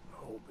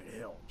 I hope it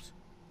helps.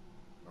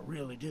 I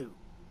really do.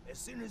 As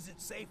soon as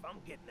it's safe, I'm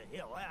getting the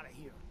hell out of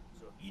here.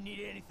 So if you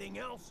need anything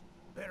else,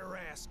 better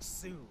ask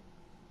soon.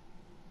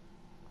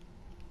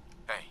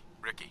 Hey,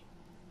 Ricky.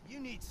 You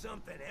need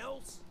something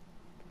else?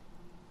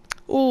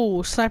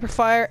 Ooh, sniper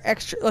fire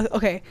extra.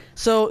 Okay,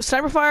 so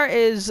sniper fire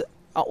is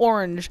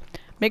orange.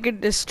 Make a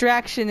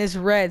distraction is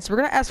red. So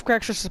we're gonna ask for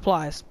extra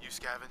supplies. You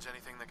scavenge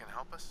anything that can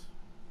help us?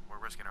 We're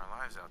risking our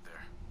lives out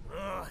there.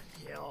 Oh,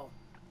 hell.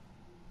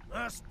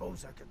 I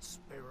suppose I could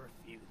spare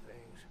a few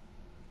things.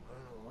 I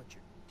don't want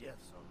your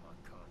deaths on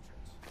my conscience.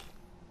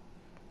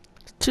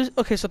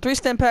 Okay, so 3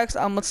 stim packs.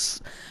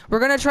 We're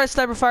gonna try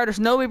sniper fire. There's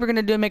no way we're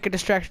gonna make a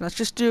distraction. Let's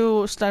just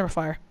do sniper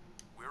fire.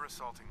 We're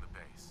assaulting the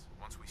base.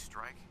 Once we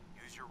strike,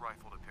 use your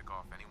rifle to pick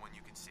off anyone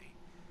you can see.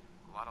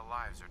 A lot of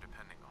lives are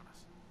depending on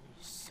us.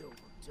 You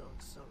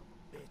silver-tongued son of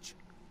a bitch.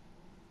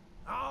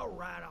 All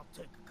right, I'll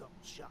take a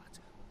couple shots.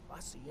 If I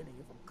see any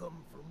of them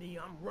coming for me,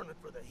 I'm running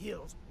for the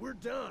hills. We're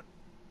done.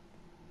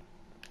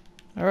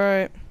 All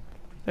right.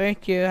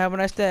 Thank you. Have a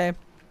nice day,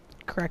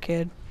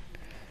 crackhead.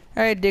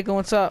 All right, Deacon,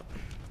 what's up?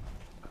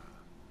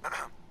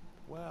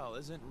 Well,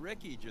 isn't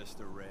Ricky just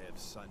a ray of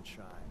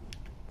sunshine?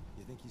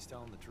 You think he's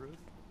telling the truth?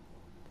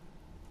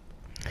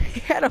 He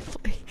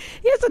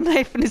has a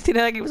knife in his teeth.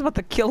 Like he was about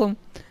to kill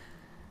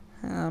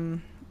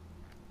him.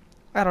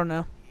 I don't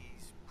know.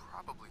 He's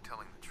probably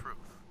telling the truth,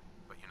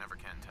 but you never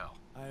can tell.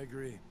 I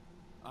agree.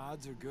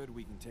 Odds are good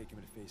we can take him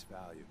at face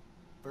value.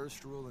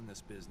 First rule in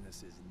this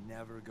business is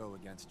never go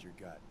against your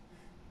gut.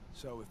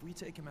 So if we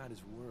take him at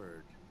his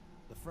word,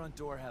 the front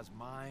door has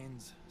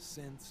mines,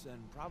 synths,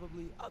 and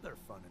probably other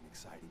fun and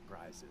exciting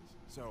prizes.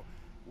 So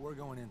we're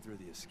going in through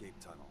the escape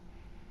tunnel.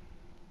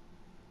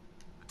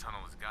 The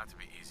tunnel has got to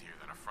be easier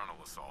than a frontal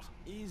assault.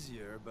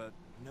 Easier, but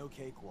no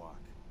cakewalk.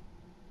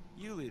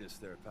 You lead us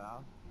there,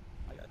 pal.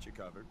 I got you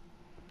covered.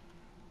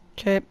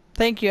 Okay,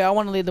 thank you. I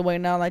want to lead the way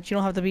now. Like you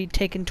don't have to be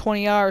taking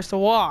 20 hours to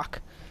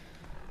walk.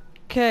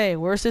 Okay,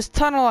 where's this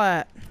tunnel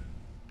at?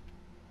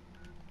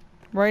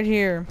 Right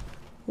here.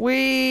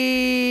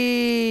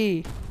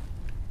 Whee!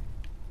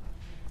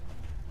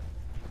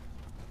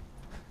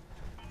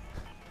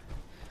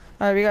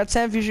 Alright, we got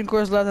 10 fusion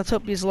cores left. Let's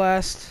hope these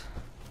last.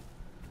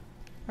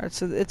 Alright,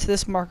 so it's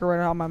this marker right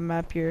on my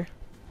map here.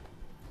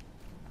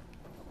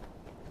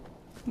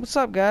 What's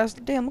up, guys?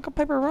 Damn, look at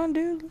Piper run,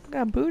 dude. Look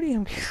at booty.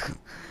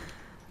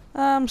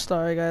 I'm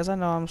sorry, guys. I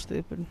know I'm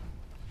stupid.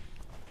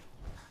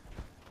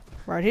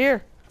 Right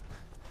here.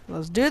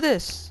 Let's do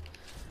this.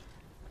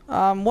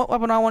 What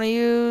weapon I want to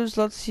use?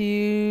 Let's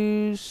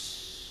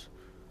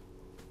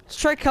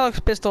try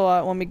Kellogg's pistol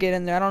out when we get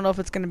in there. I don't know if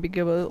it's gonna be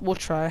good, but we'll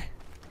try.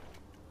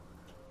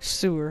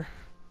 Sewer.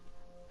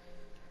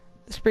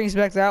 This brings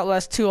back the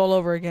Outlast 2 all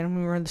over again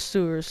when we were in the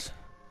sewers.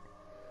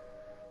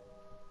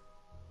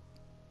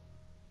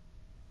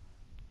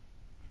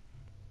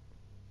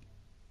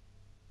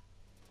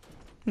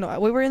 No,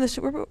 we were in the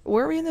sewer.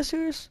 Were we in the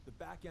sewers? The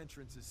back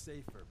entrance is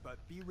safer, but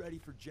be ready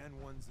for Gen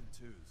 1s and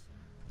 2s.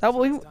 That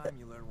So it's time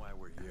you learn why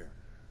we're here.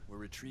 We're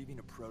retrieving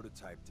a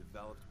prototype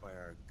developed by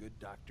our good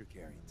Dr.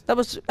 Carrington. That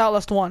was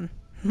Outlast 1.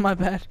 My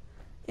bad.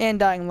 And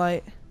Dying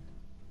Light.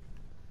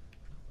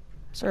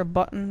 Is there a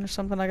button or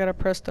something I gotta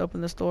press to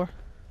open this door?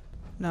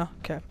 No?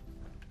 Okay.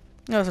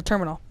 No, it's a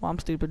terminal. Well, I'm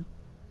stupid.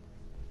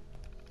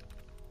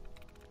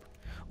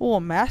 Oh, a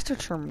master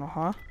terminal,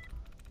 huh?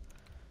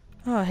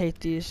 Oh, I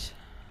hate these.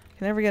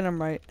 Can never get them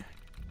right.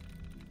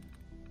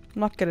 I'm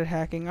not good at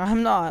hacking.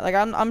 I'm not. Like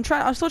I'm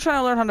still trying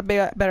to learn how to be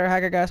a better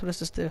hacker, guys. What does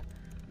this do?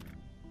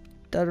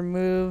 That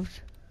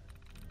removed.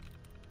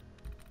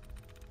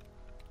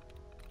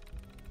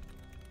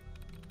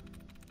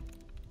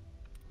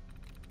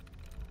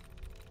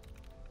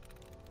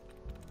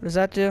 What does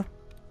that do?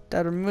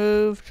 That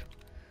removed.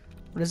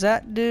 What does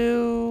that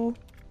do?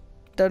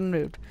 That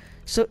removed.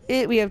 So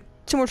we have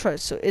 2 more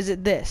tries. So is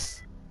it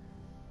this?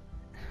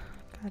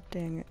 God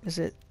dang it. Is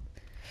it?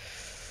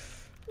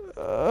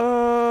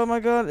 Oh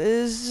my god,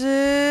 is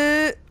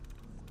it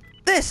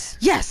this?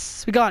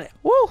 Yes! We got it.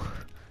 Woo!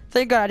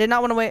 Thank god, I did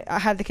not want to wait. I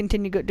had to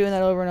continue doing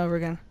that over and over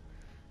again.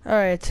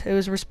 Alright, it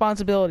was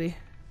responsibility.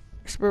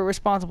 We're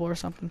responsible or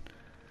something.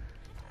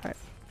 Alright.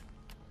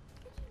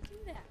 How did you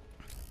do that?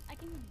 I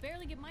can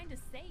barely get mine to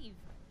save.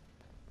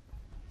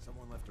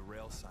 Someone left a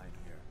rail sign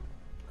here.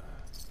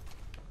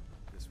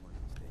 This one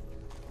is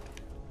dangerous.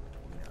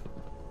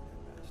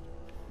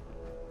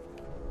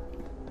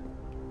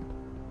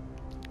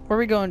 Where are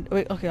we going?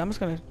 Wait, okay, I'm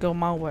just gonna go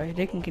my way.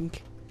 They can.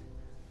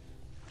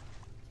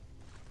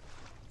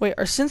 Wait,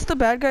 are synths the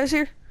bad guys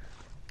here?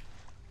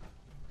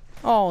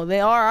 Oh,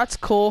 they are. That's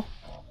cool.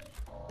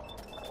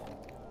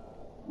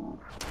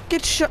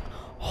 Get shot.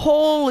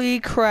 Holy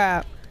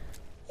crap.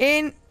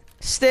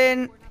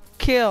 Instant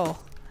kill.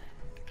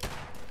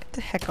 Get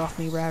the heck off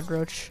me, Rad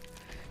Roach.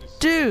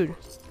 Dude.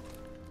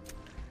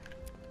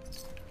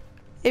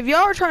 If y'all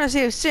are trying to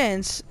save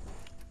synths.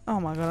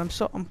 Oh my god,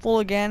 I'm full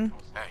again.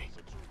 Hey,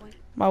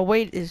 My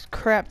weight is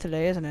crap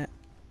today, isn't it?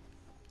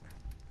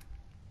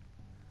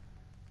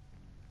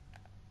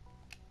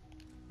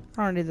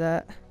 I don't need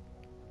that.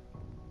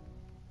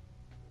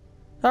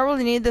 Do I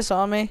really need this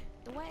on me?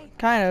 The way.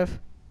 Kind of.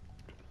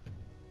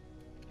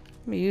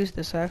 Let me use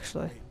this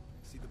actually.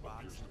 See the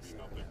box?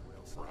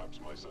 Perhaps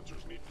my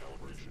sensors need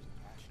calibration.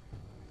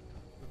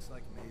 Looks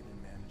like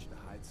Maven managed to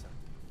hide something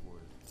before.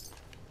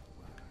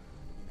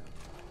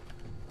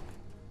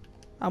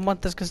 I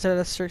want this because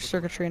there's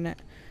circuitry in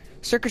it.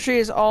 Circuitry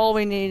is all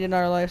we need in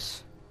our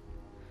lives.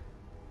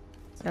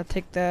 I'll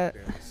take that.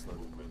 Barely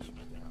slowed the mission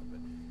down,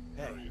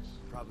 but hey,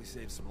 probably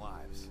saved some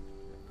lives.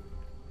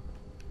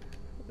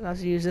 I'll have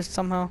to use this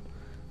somehow.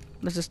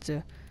 Let's just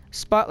do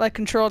spotlight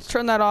control. Let's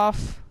turn that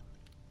off.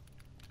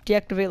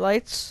 Deactivate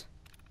lights.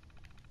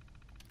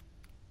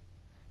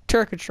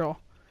 Turret control.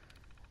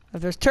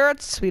 If there's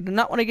turrets, we do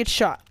not want to get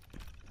shot.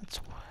 That's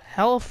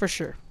hell for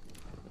sure.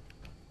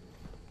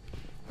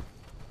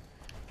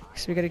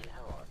 So we gotta...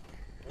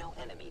 No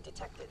enemy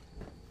detected.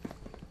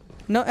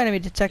 No enemy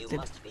You detected.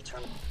 must be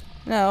terminated.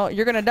 No,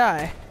 you're gonna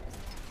die.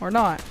 Or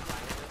not.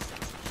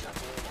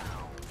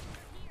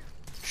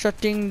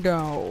 Shutting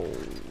down.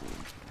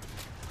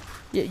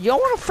 Y'all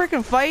wanna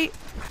freaking fight?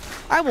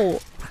 I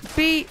will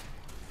beat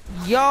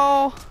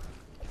y'all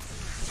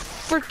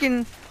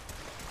freaking...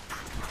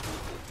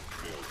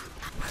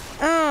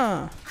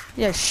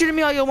 Yeah, shooting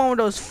me all you want with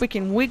those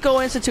freaking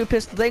Wico Institute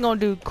pistols. They ain't gonna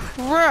do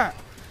crap.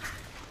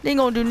 They ain't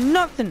gonna do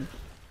nothing.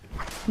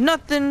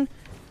 Nothing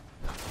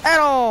at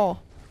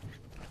all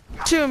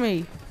to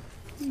me.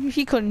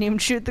 He couldn't even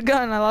shoot the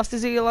gun.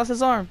 He lost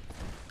his arm.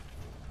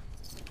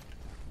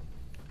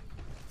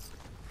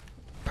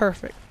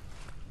 Perfect.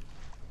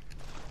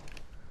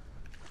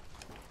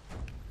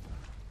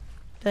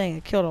 Dang,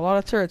 it killed a lot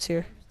of turrets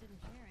here.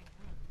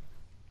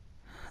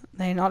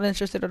 They ain't not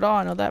interested at all.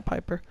 I know that,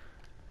 Piper.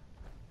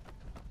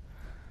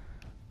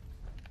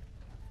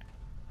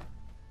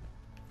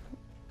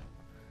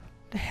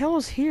 The hell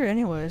is here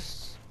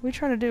anyways? What are we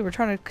trying to do? We're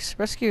trying to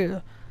rescue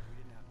a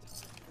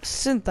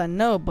synth, I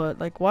know, but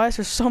like why is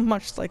there so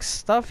much like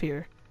stuff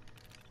here?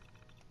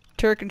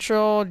 Turret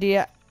control,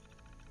 wait,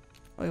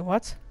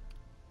 what?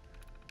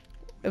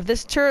 If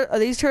this turret, are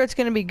these turrets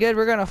gonna be good?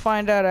 We're gonna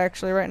find out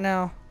actually right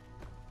now.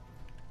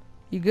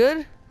 You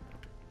good?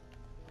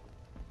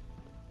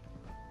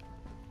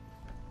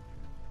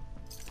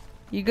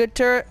 You good,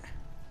 turret?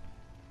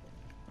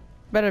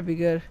 Better be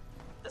good.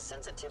 The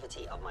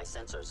sensitivity of my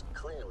sensors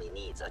clearly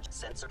needs a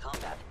sensor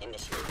combat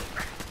initiated.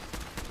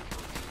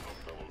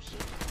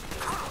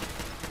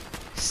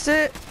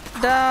 Sit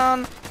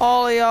down,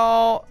 all of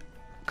y'all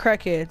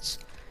crackheads.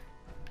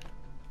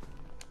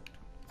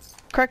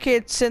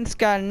 Crackhead synth's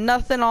got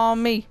nothing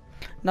on me.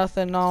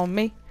 Nothing on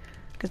me.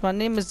 Because my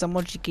name is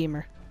Emoji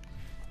Gamer.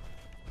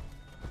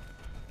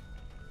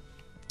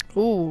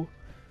 Ooh.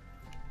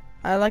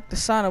 I like the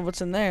sound of what's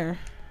in there.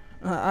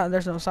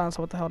 There's no sound,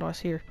 so what the hell do I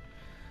hear?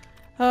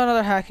 Oh,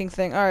 another hacking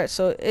thing. Alright,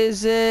 so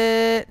is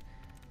it...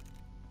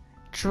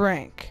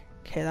 drink.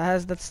 Okay,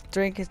 that's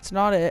drink. It's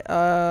not it.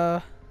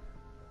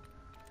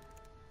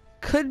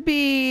 Could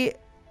be...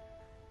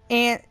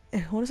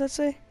 what does that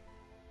say?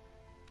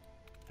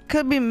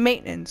 Could be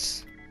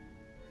maintenance.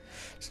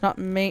 It's not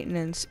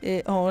maintenance.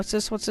 Oh, what's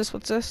this? What's this?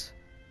 What's this?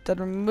 That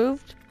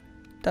removed?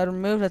 That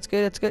removed. That's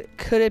good. That's good.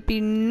 Could it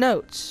be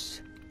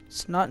notes?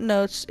 It's not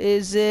notes.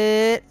 Is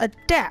it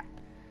adapt?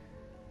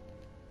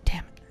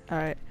 Damn it.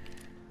 Alright.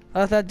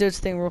 I'll let that do its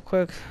thing real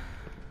quick.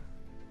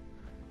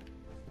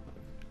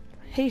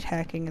 I hate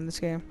hacking in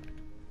this game.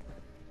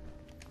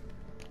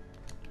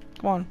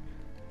 Come on.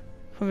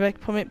 Put me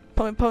back,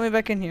 put me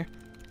back in here.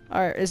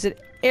 Alright, is it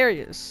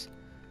areas?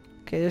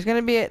 Okay, there's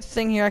gonna be a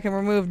thing here I can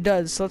remove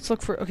duds. So let's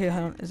look for, okay,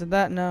 hold on. Is it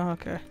that? No,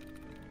 okay.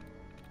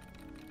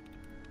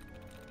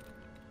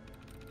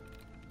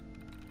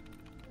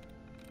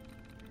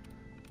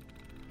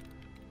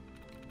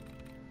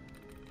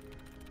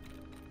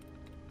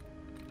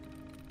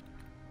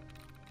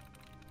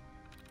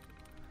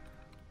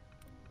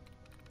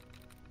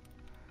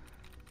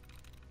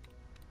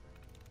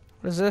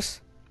 What is this?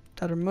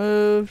 That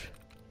removed.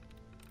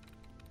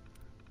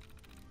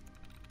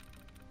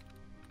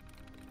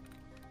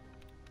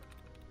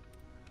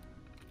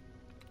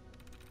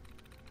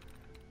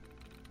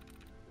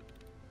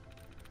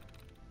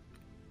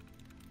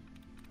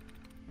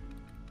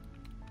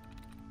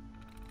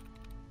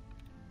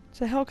 What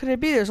the hell could it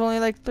be? There's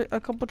only like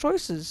a couple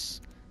choices.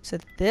 Is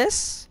it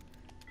this?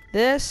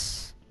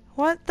 This?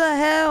 What the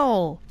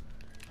hell?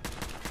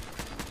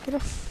 Get a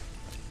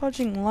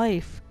fudging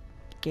life,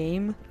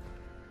 game.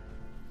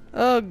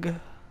 Ugh.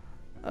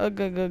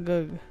 Ugh, ugh, ugh,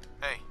 ugh.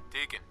 Hey,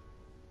 Deacon.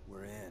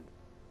 We're in.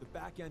 The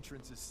back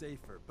entrance is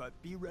safer, but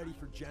be ready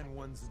for Gen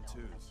 1s and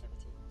 2s.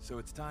 So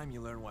it's time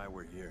you learn why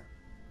we're here.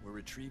 We're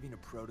retrieving a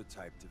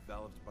prototype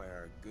developed by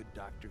our good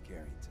Dr.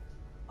 Carrington.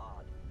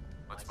 Odd.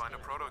 Let's find a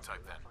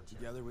prototype then.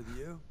 Together with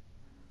you,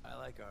 I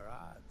like our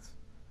odds.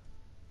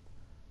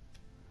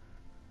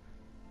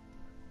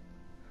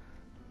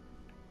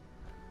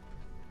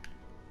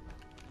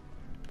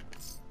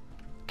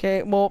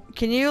 Okay, well,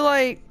 can you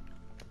like...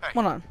 Hey,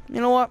 Hold on.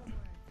 You know what?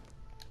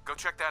 go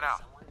check that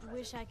out. I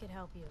wish I could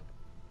help you.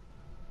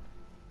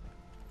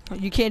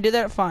 You can't do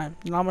that? Fine.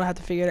 Now I'm gonna have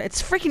to figure it out.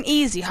 It's freaking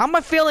easy. How am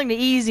I failing the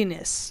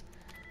easiness?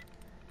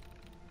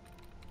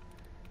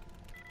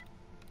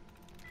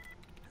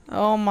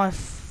 Oh my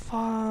fudge.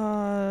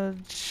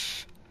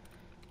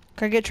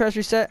 Can I get trust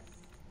reset?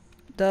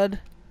 Dud.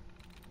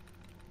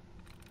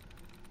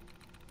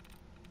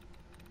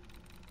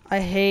 I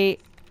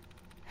hate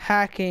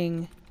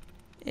hacking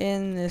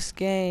in this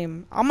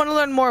game. I'm gonna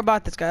learn more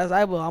about this, guys.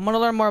 I will. I'm gonna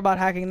learn more about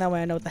hacking. That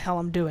way I know what the hell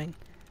I'm doing.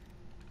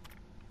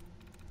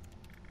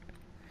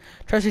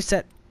 Trust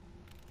reset.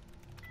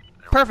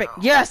 Perfect.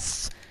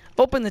 Yes!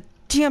 Open the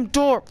damn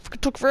door.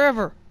 It took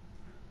forever.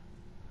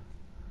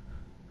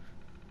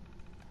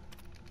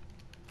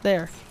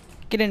 There.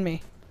 Get in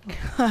me.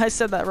 I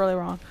said that really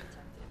wrong.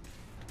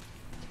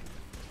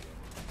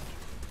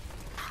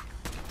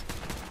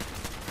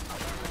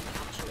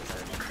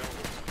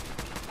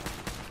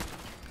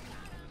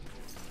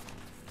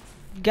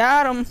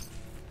 Got him.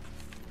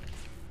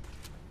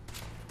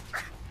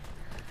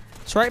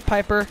 That's right,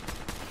 Piper.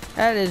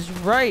 That is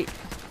right.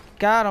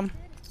 Got him.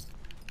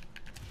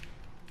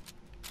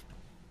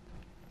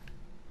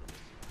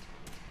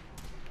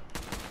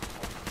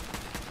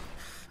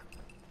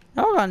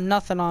 I got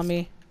nothing on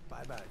me.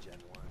 Bye-bye, Gen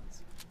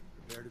 1s.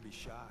 Prepare to be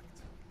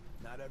shocked.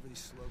 Not every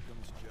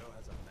Slocum's Joe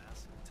has a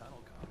massive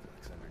tunnel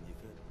complex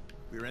underneath it.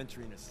 We're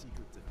entering a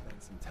secret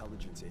defense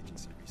intelligence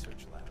agency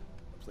research lab.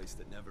 A place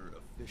that never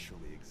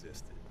officially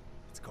existed.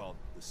 It's called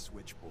the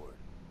Switchboard.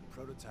 The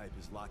prototype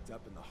is locked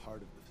up in the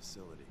heart of the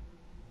facility.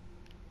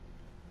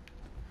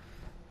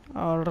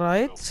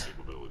 Alright.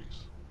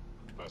 Capabilities.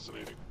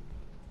 Fascinating.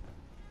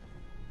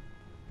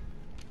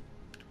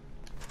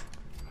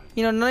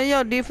 You know, none of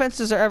your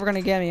defenses are ever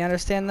gonna get me.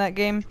 Understand that,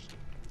 game?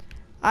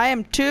 I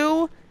am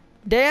too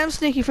damn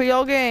sneaky for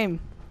your game.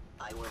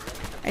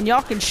 And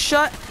y'all can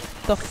shut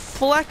the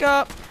fleck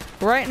up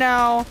right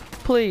now,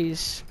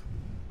 please.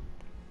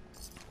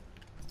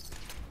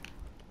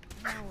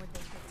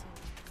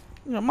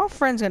 You know, my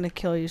friend's gonna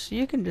kill you, so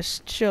you can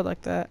just chill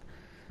like that.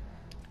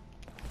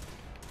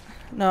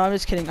 No, I'm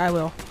just kidding. I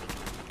will.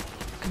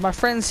 'Cause my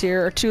friends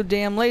here are too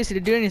damn lazy to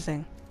do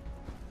anything.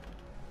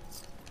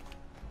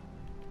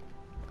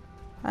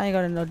 I ain't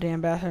got no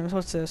damn bathrooms.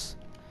 What's this?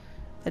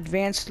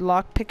 Advanced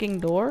lock picking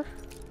door?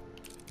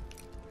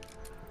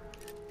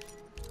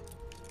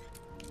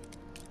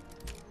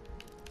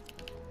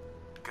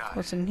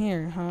 What's in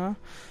here, huh?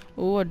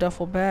 Ooh, a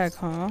duffel bag,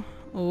 huh?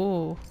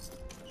 Ooh.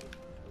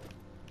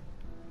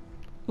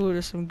 Ooh,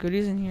 there's some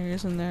goodies in here,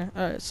 isn't there?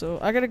 Alright, so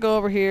I gotta go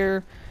over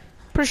here.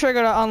 Pretty sure I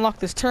gotta unlock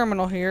this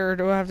terminal here, or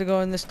do I have to go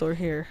in this door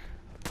here?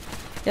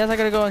 Yes, I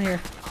gotta go in here.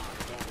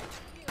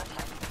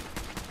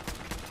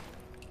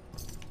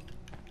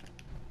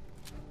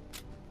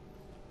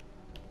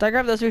 Did I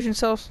grab those fusion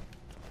cells?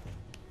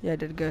 Yeah, I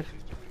did good.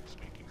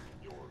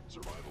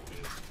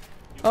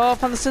 Oh, I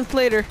found the synth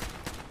later.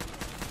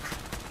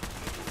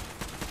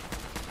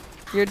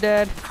 You're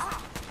dead.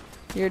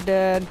 You're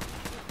dead.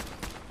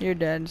 You're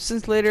dead.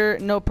 Synth later,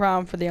 no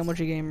problem for the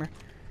emoji gamer.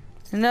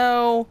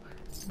 No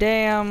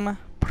damn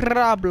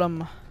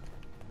problem.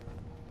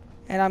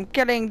 And I'm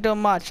killing too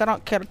much. I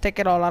don't care. Take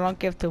it all. I don't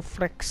give two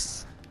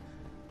flicks.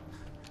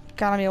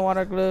 Economy of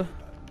water glue.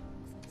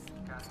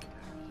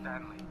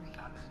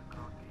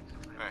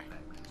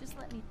 Just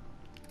let me.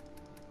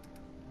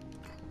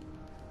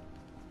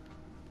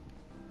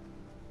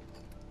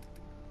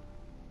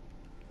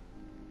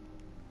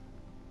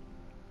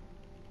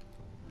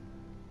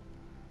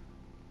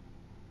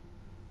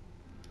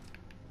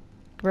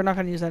 We're not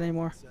gonna use that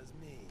anymore. Says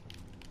me.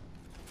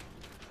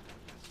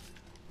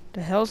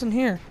 The hell's in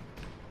here?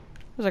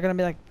 Was there gonna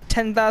be like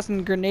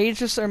 10,000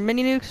 grenades or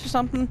mini nukes or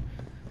something?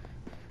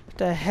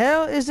 The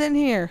hell is in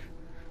here?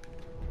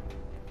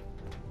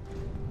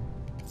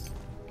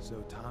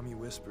 So Tommy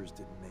Whispers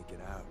didn't make it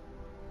out.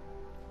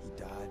 He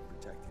died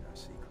protecting our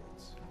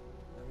secrets.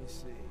 Let me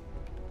see.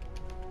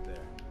 There.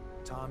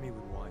 Tommy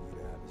would want you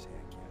to have his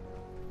hand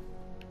cannon.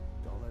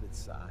 Don't let its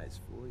size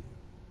fool you.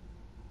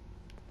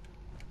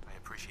 I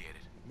appreciate it.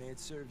 May it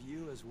serve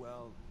you as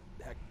well,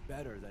 heck,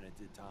 better than it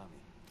did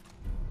Tommy.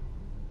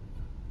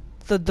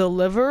 The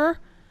Deliverer?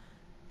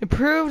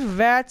 Improved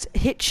VATS,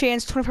 hit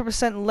chance,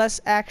 25% less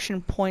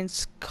action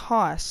points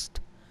cost.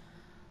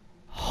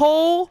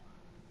 Holy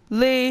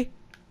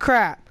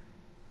crap.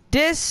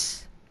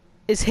 This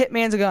is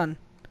Hitman's gun.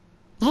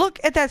 Look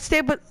at that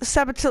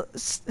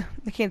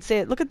I can't say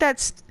it. Look at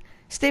that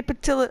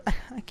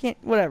I can't,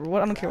 whatever.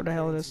 I don't care what the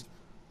hell it is.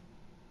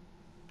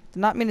 Did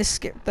not mean to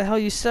skip the hell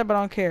you said, but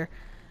I don't care.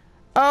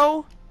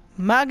 Oh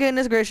my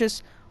goodness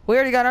gracious. We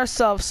already got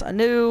ourselves a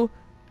new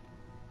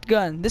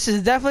gun. This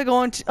is definitely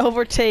going to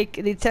overtake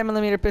the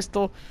 10mm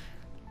pistol.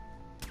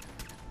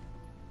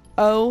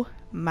 Oh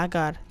my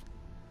god.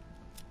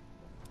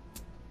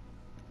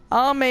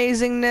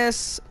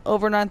 Amazingness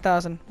over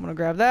 9,000. I'm gonna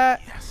grab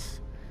that.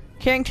 Yes.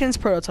 Carrington's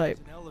prototype.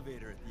 There's an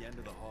elevator at the end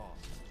of the hall.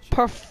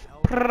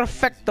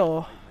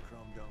 Perfecto.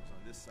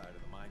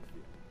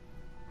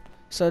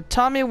 So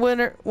Tommy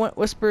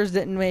Whispers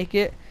didn't make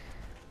it.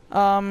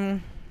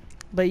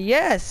 But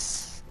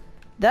yes,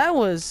 that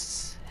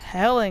was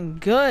helling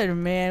good,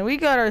 man. We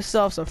got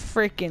ourselves a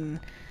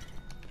freaking,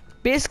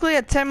 basically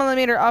a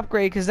 10mm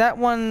upgrade, because that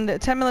one, the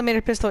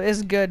 10mm pistol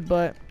is good,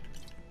 but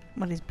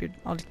all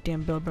these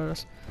damn build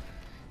brothers.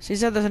 So he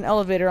said there's an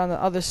elevator on the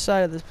other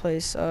side of this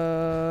place.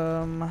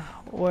 Where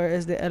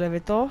is the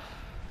elevator?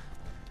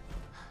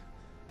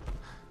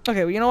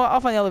 Okay, well, you know what?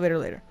 I'll find the elevator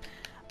later.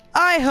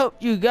 I hope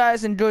you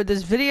guys enjoyed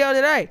this video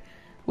today.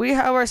 We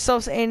have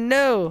ourselves a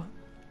new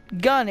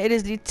gun. It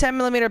is the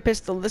 10mm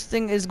pistol. This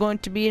thing is going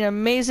to be an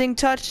amazing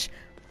touch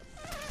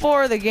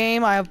for the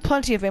game. I have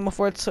plenty of ammo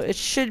for it, so it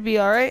should be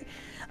alright.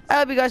 I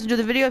hope you guys enjoyed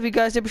the video. If you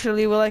guys did, be sure to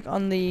leave a like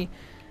on the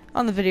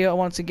video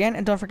once again,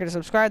 and don't forget to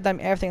subscribe. That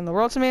means everything in the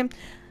world to me.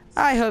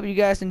 I hope you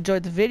guys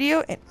enjoyed the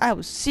video, and I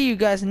will see you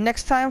guys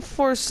next time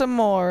for some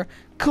more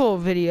cool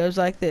videos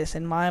like this.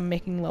 And I'm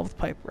making love with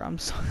Piper. I'm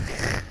sorry.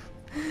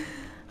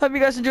 Hope you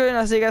guys enjoyed, and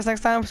I'll see you guys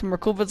next time for some more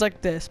cool vids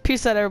like this.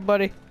 Peace out,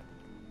 everybody.